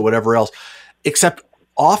apartments or whatever else. Except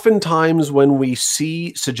oftentimes when we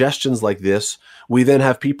see suggestions like this, we then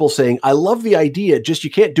have people saying, I love the idea, just you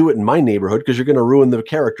can't do it in my neighborhood because you're going to ruin the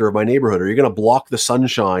character of my neighborhood, or you're going to block the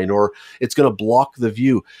sunshine, or it's going to block the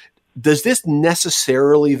view. Does this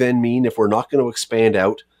necessarily then mean, if we're not going to expand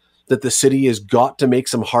out, that the city has got to make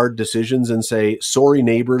some hard decisions and say, sorry,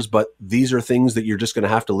 neighbors, but these are things that you're just going to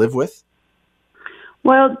have to live with?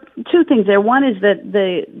 Well, two things there. One is that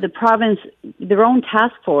the province, their own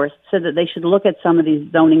task force, said that they should look at some of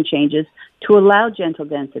these zoning changes to allow gentle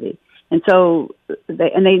density. And so they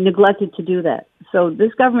neglected to do that. So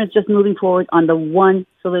this government is just moving forward on the one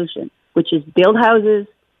solution, which is build houses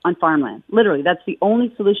on farmland. Literally, that's the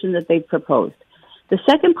only solution that they've proposed. The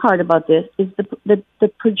second part about this is the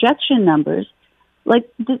projection numbers.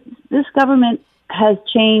 Like this government has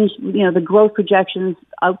changed, you know, the growth projections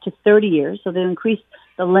out to 30 years. So they've increased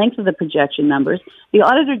the length of the projection numbers. The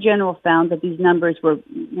Auditor General found that these numbers were,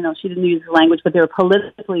 you know, she didn't use the language, but they were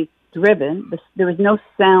politically driven. There was no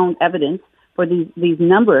sound evidence for these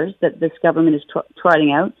numbers that this government is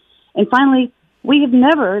trotting out. And finally, we have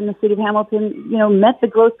never in the city of Hamilton, you know, met the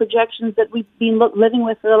growth projections that we've been living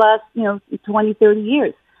with for the last, you know, 20, 30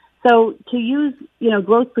 years. So to use, you know,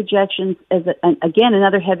 growth projections as again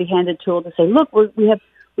another heavy-handed tool to say, look,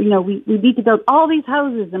 we we need to build all these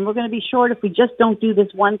houses and we're going to be short if we just don't do this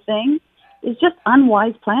one thing, is just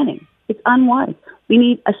unwise planning. It's unwise. We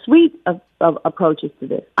need a suite of approaches to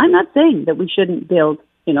this. I'm not saying that we shouldn't build,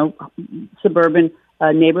 suburban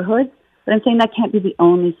neighborhoods, but I'm saying that can't be the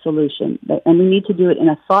only solution. And we need to do it in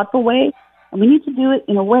a thoughtful way, and we need to do it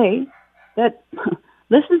in a way that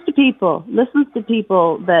listens to people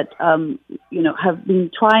that, have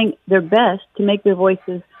been trying their best to make their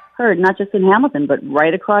voices heard, not just in Hamilton, but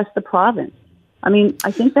right across the province. I mean,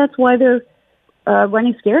 I think that's why they're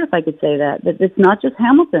running scared, if I could say that it's not just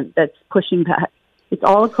Hamilton that's pushing back. It's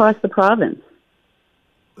all across the province.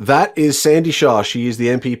 That is Sandy Shaw. She is the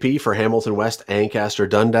MPP for Hamilton West, Ancaster,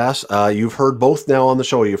 Dundas. You've heard both now on the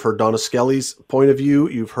show. You've heard Donna Skelly's point of view.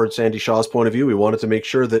 You've heard Sandy Shaw's point of view. We wanted to make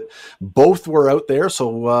sure that both were out there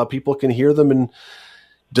so people can hear them and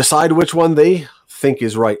decide which one they think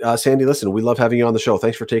is right. Sandy, listen, we love having you on the show.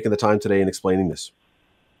 Thanks for taking the time today and explaining this.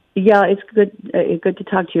 Yeah, it's good to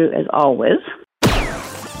talk to you as always.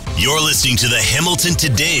 You're listening to the Hamilton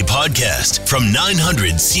Today podcast from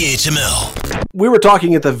 900 CHML. We were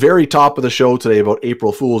talking at the very top of the show today about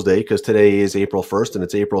April Fool's Day, because today is April 1st and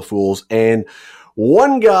it's April Fool's. And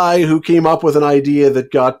one guy who came up with an idea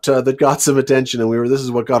that got some attention, and this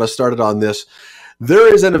is what got us started on this.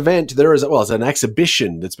 There is an event, it's an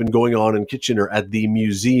exhibition that's been going on in Kitchener at the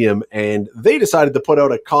museum, and they decided to put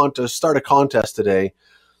out start a contest today,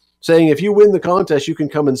 saying if you win the contest, you can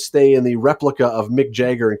come and stay in the replica of Mick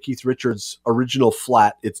Jagger and Keith Richards' original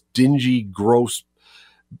flat. It's dingy, gross,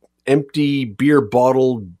 empty beer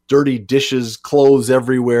bottle, dirty dishes, clothes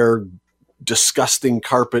everywhere, disgusting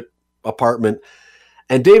carpet apartment.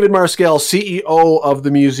 And David Marskell, CEO of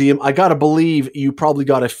the museum, I got to believe you probably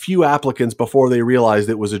got a few applicants before they realized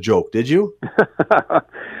it was a joke. Did you?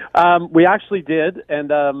 We actually did.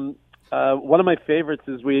 And one of my favorites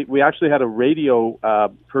is we actually had a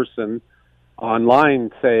radio person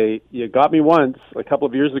online say, "You got me once." A couple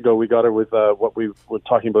of years ago, we got her with what we were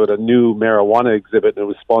talking about, a new marijuana exhibit, and it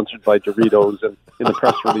was sponsored by Doritos. And in the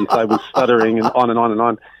press release, I was stuttering and on and on and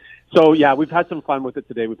on. So yeah, we've had some fun with it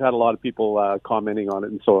today. We've had a lot of people commenting on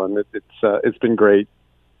it and so on. It's been great.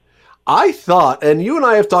 I thought, and you and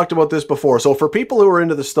I have talked about this before, so for people who are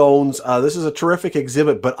into the Stones, this is a terrific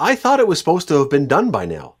exhibit, but I thought it was supposed to have been done by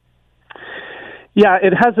now. Yeah,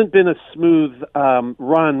 it hasn't been a smooth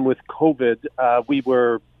run with COVID. We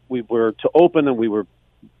were to open, and we were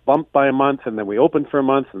bumped by a month, and then we opened for a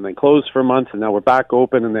month, and then closed for a month, and now we're back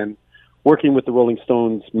open, and then working with the Rolling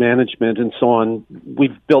Stones management and so on,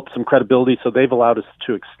 we've built some credibility, so they've allowed us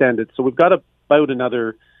to extend it. So we've got about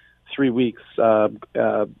another 3 weeks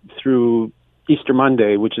through Easter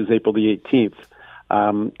Monday, which is April the 18th.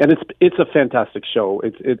 And it's a fantastic show.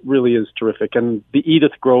 It really is terrific. And the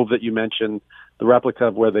Edith Grove that you mentioned, the replica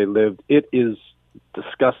of where they lived, it is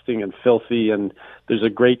disgusting and filthy. And there's a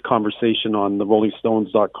great conversation on the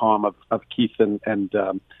RollingStones.com of Keith and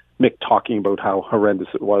Mick talking about how horrendous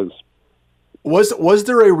it was. Was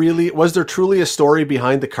there truly a story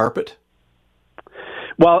behind the carpet?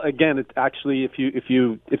 Well, again, it's actually if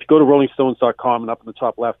you go to RollingStones.com and up in the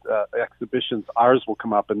top left, exhibitions, ours will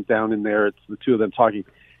come up, and down in there it's the two of them talking,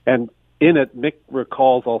 and in it Mick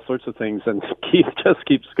recalls all sorts of things, and Keith just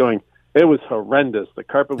keeps going, "It was horrendous. The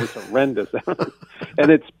carpet was horrendous,"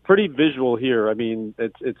 and it's pretty visual here. I mean,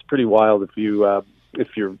 it's pretty wild if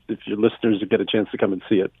your listeners get a chance to come and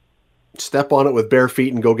see it. Step on it with bare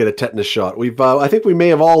feet and go get a tetanus shot. I think we may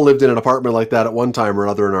have all lived in an apartment like that at one time or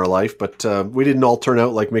another in our life, but we didn't all turn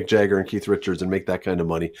out like Mick Jagger and Keith Richards and make that kind of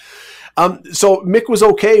money. So Mick was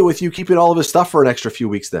okay with you keeping all of his stuff for an extra few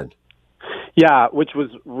weeks then? Yeah, which was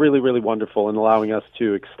really, really wonderful in allowing us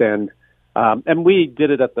to extend. And we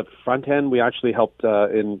did it at the front end. We actually helped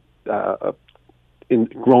in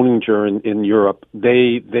Groninger in Europe.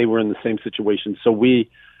 They were in the same situation. So we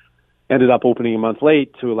ended up opening a month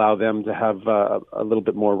late to allow them to have a little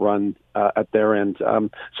bit more run at their end.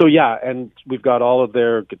 So yeah, and we've got all of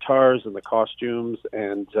their guitars and the costumes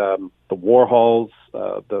and the Warhols,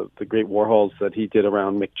 the great Warhols that he did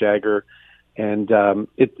around Mick Jagger. And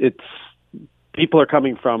it's people are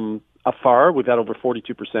coming from afar. We've had over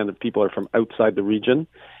 42% of people are from outside the region.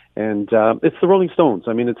 And it's the Rolling Stones.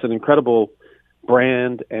 I mean, it's an incredible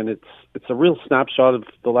brand, and it's a real snapshot of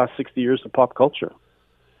the last 60 years of pop culture.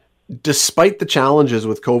 Despite the challenges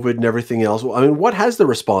with COVID and everything else, I mean, what has the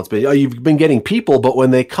response been? You've been getting people, but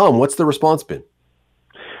when they come, what's the response been?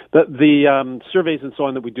 The surveys and so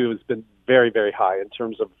on that we do has been very, very high in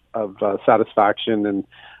terms of satisfaction. And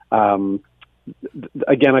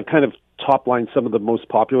again, I kind of top line some of the most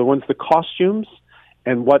popular ones. The costumes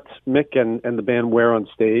and what Mick and the band wear on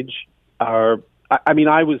stage are, I mean,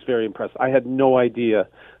 I was very impressed. I had no idea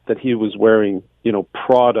that he was wearing,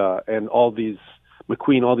 Prada and all these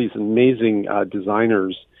McQueen, all these amazing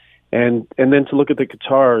designers, and then to look at the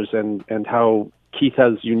guitars and how Keith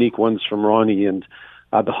has unique ones from Ronnie, and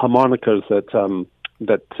the harmonicas that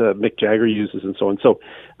Mick Jagger uses, and so on. So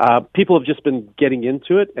people have just been getting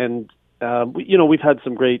into it, and we've had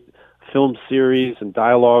some great film series and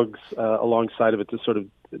dialogues alongside of it to sort of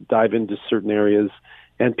dive into certain areas,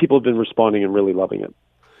 and people have been responding and really loving it.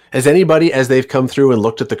 Has anybody, as they've come through and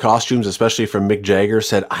looked at the costumes, especially from Mick Jagger,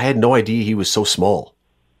 said, "I had no idea he was so small"?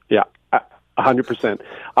 Yeah, 100%.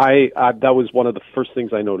 That was one of the first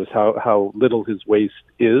things I noticed, how little his waist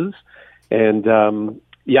is, and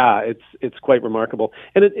it's quite remarkable.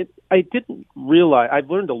 And I didn't realize, I've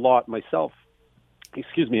learned a lot myself, as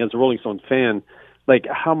a Rolling Stone fan, like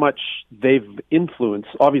how much they've influenced,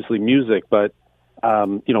 obviously music, but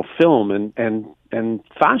film and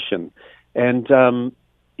fashion, and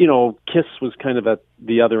Kiss was kind of at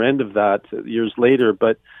the other end of that years later,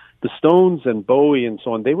 but the Stones and Bowie and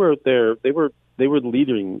so on, they were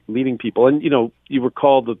leading people. And you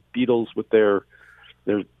recall the Beatles with their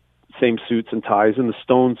same suits and ties, and the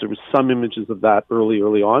Stones, there was some images of that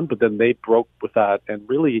early on, but then they broke with that and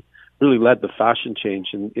really led the fashion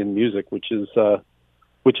change in music, which is a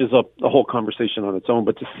whole conversation on its own.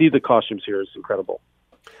 But to see the costumes here is incredible.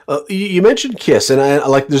 You mentioned Kiss, and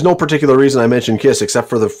there's no particular reason I mentioned Kiss except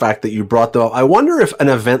for the fact that you brought them up. I wonder if an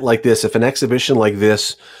event like this, if an exhibition like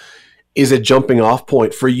this is a jumping off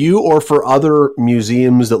point for you or for other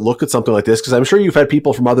museums that look at something like this, because I'm sure you've had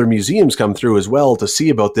people from other museums come through as well to see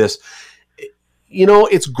about this.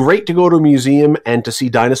 It's great to go to a museum and to see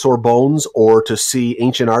dinosaur bones or to see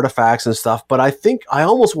ancient artifacts and stuff, but I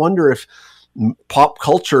almost wonder if pop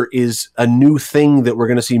culture is a new thing that we're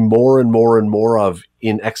going to see more and more and more of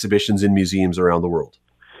in exhibitions in museums around the world.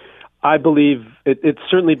 I believe it's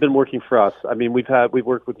certainly been working for us. I mean, we've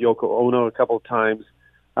worked with Yoko Ono a couple of times.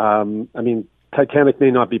 Titanic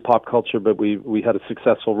may not be pop culture, but we had a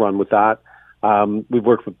successful run with that. We've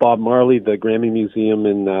worked with Bob Marley, the Grammy Museum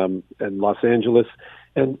in Los Angeles,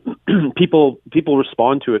 and people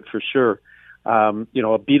respond to it for sure.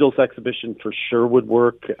 A Beatles exhibition for sure would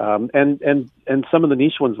work, and some of the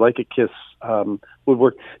niche ones like a Kiss would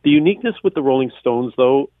work. The uniqueness with the Rolling Stones,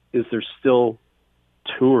 though, is they're still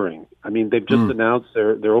touring. I mean, they've just announced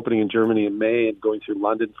they're opening in Germany in May and going through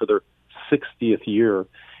London for their 60th year,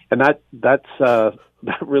 and that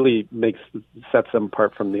really sets them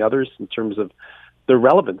apart from the others in terms of their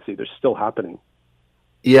relevancy. They're still happening.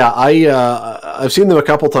 Yeah, I've seen them a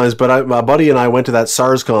couple times, but my buddy and I went to that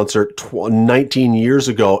SARS concert 19 years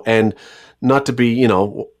ago, and not to be,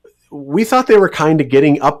 we thought they were kind of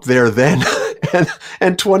getting up there then,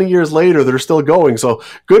 and 20 years later they're still going. So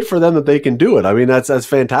good for them that they can do it. I mean, that's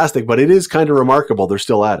fantastic, but it is kind of remarkable they're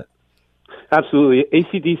still at it. Absolutely,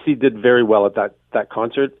 AC/DC did very well at that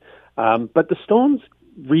concert, but the Stones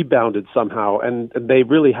rebounded somehow, and they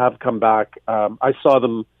really have come back. I saw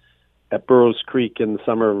them at Burroughs Creek in the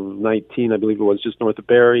summer of 19, I believe it was, just north of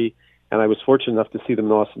Barrie. And I was fortunate enough to see them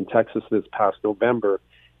in Austin, Texas this past November.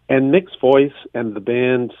 And Mick's voice and the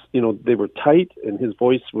band, they were tight, and his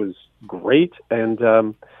voice was great. And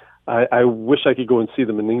I wish I could go and see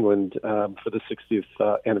them in England for the 60th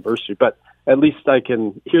anniversary. But at least I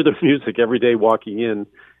can hear their music every day walking in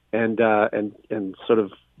and sort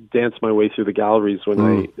of dance my way through the galleries when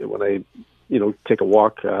I take a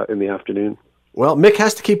walk in the afternoon. Well, Mick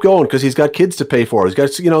has to keep going because he's got kids to pay for. He's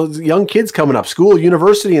got young kids coming up, school,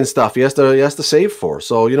 university, and stuff. He has to save for.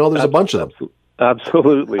 So there's a bunch of them.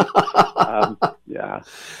 Absolutely. Yeah.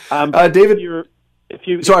 David,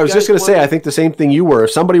 I was just going to say, I think the same thing you were.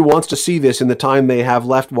 If somebody wants to see this in the time they have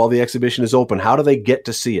left while the exhibition is open, how do they get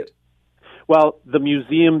to see it? Well,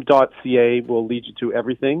 themuseum.ca will lead you to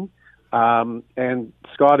everything. And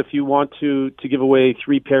Scott, if you want to give away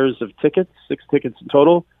 3 pairs of tickets, 6 tickets in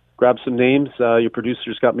total, grab some names. Your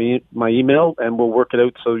producer's got my email, and we'll work it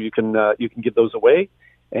out so you can give those away.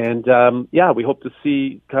 And we hope to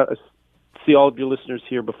see all of your listeners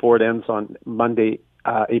here before it ends on Monday,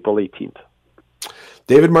 April 18th.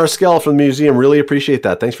 David Marskell from the museum, really appreciate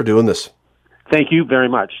that. Thanks for doing this. Thank you very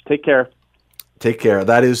much. Take care. Take care.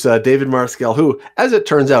 That is David Marskell, who, as it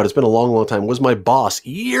turns out, it's been a long, long time, was my boss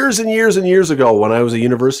years and years and years ago when I was a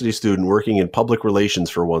university student working in public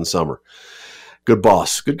relations for one summer. Good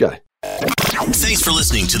boss. Good guy. Thanks for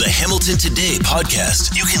listening to the Hamilton Today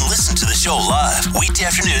podcast. You can listen to the show live weekday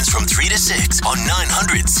afternoons from 3 to 6 on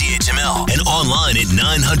 900 CHML and online at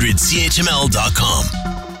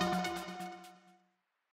 900CHML.com.